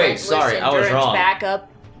relentless sorry, I was endurance wrong. backup,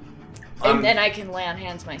 and Um, then I can lay on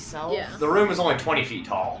hands myself. Yeah. The room is only 20 feet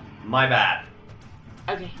tall. My bad.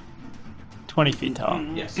 Okay. 20 feet tall.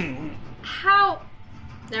 Yes. How?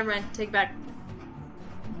 Never mind. Take back.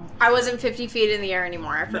 I wasn't 50 feet in the air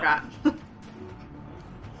anymore. I forgot.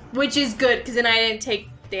 Which is good, because then I didn't take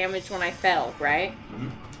damage when I fell, right?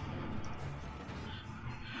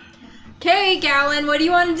 Okay, Gallon, what do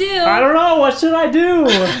you want to do? I don't know. What should I do?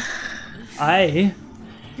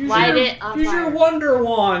 Light it on Use fire. your wonder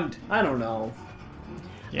wand. I don't know.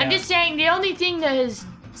 Yeah. I'm just saying the only thing that has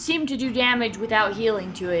seemed to do damage without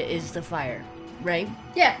healing to it is the fire, right?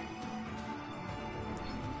 Yeah.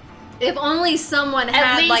 If only someone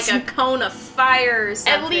had least- like a cone of fire or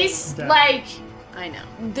something. At least, Yeah. like, I know.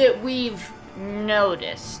 that we've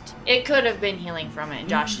noticed. It could have been healing from it, and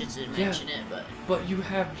Josh just didn't Yeah. mention it, but... But you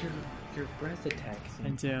have your breath attack I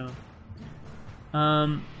thing. do.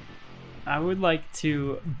 I would like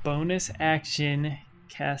to bonus action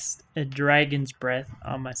cast a dragon's breath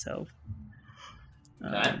on myself.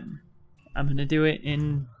 Okay. I'm gonna do it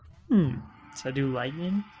in. So I do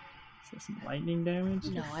lightning. So some lightning damage.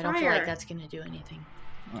 No, I don't feel like Fire. that's gonna do anything.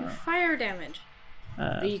 Fire damage.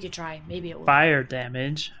 But you could try. Maybe it will. Fire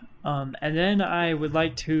damage. And then I would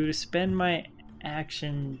like to spend my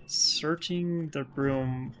action searching the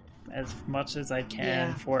room as much as I can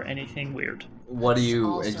Yeah. for anything weird. What are you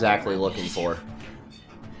Also exactly my looking for?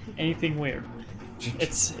 Anything weird.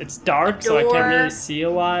 It's dark, so I can't door, really see a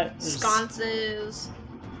lot. There's, Sconces.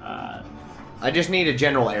 I just need a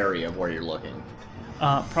general area of where you're looking.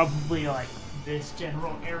 probably like this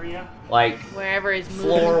general area. Like, Wherever is moving.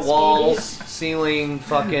 floor, speedy. walls, ceiling,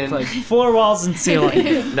 fucking... It's like floor, walls, and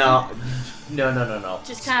ceiling. No.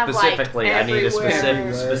 Just kind of like Specifically, I need a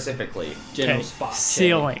everywhere. specifically. General Okay, spot check.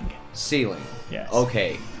 ceiling. Ceiling. Yes.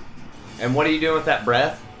 Okay. And what are you doing with that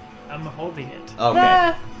breath? I'm holding it.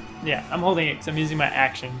 Okay. Yeah, I'm holding it because I'm using my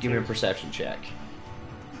action. Give me a perception check.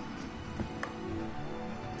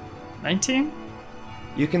 19?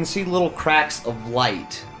 You can see little cracks of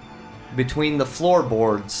light between the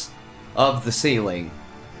floorboards of the ceiling.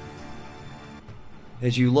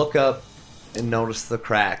 As you look up and notice the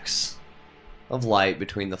cracks of light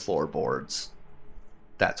between the floorboards,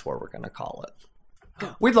 that's where we're going to call it.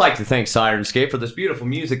 We'd like to thank Sirenscape for this beautiful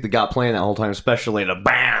music that got playing that whole time, especially the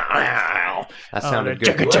BAM! That sounded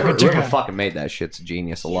the good. chugga, chugga, Whoever chugga. fucking made that shit's a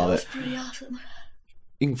genius. I love it. Pretty awesome.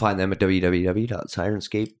 You can find them at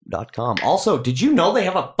www.sirenscape.com. Also, did you know they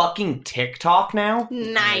have a fucking TikTok now?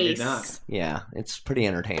 Nice. Yeah, it's pretty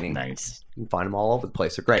entertaining. Nice. You can find them all over the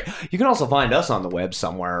place. They're great. You can also find us on the web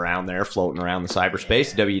somewhere around there, floating around the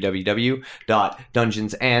cyberspace,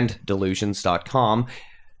 www.dungeonsanddelusions.com.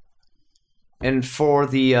 And for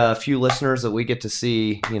the few listeners that we get to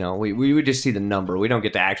see, you know, we would just see the number. We don't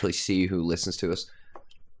get to actually see who listens to us.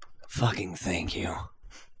 Fucking thank you.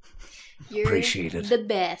 You're Appreciate it. the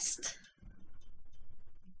best.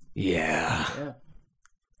 Yeah. Yeah.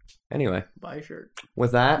 Anyway, Buy a shirt.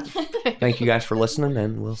 with that, thank you guys for listening,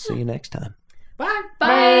 and we'll see you next time. Bye.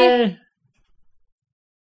 Bye.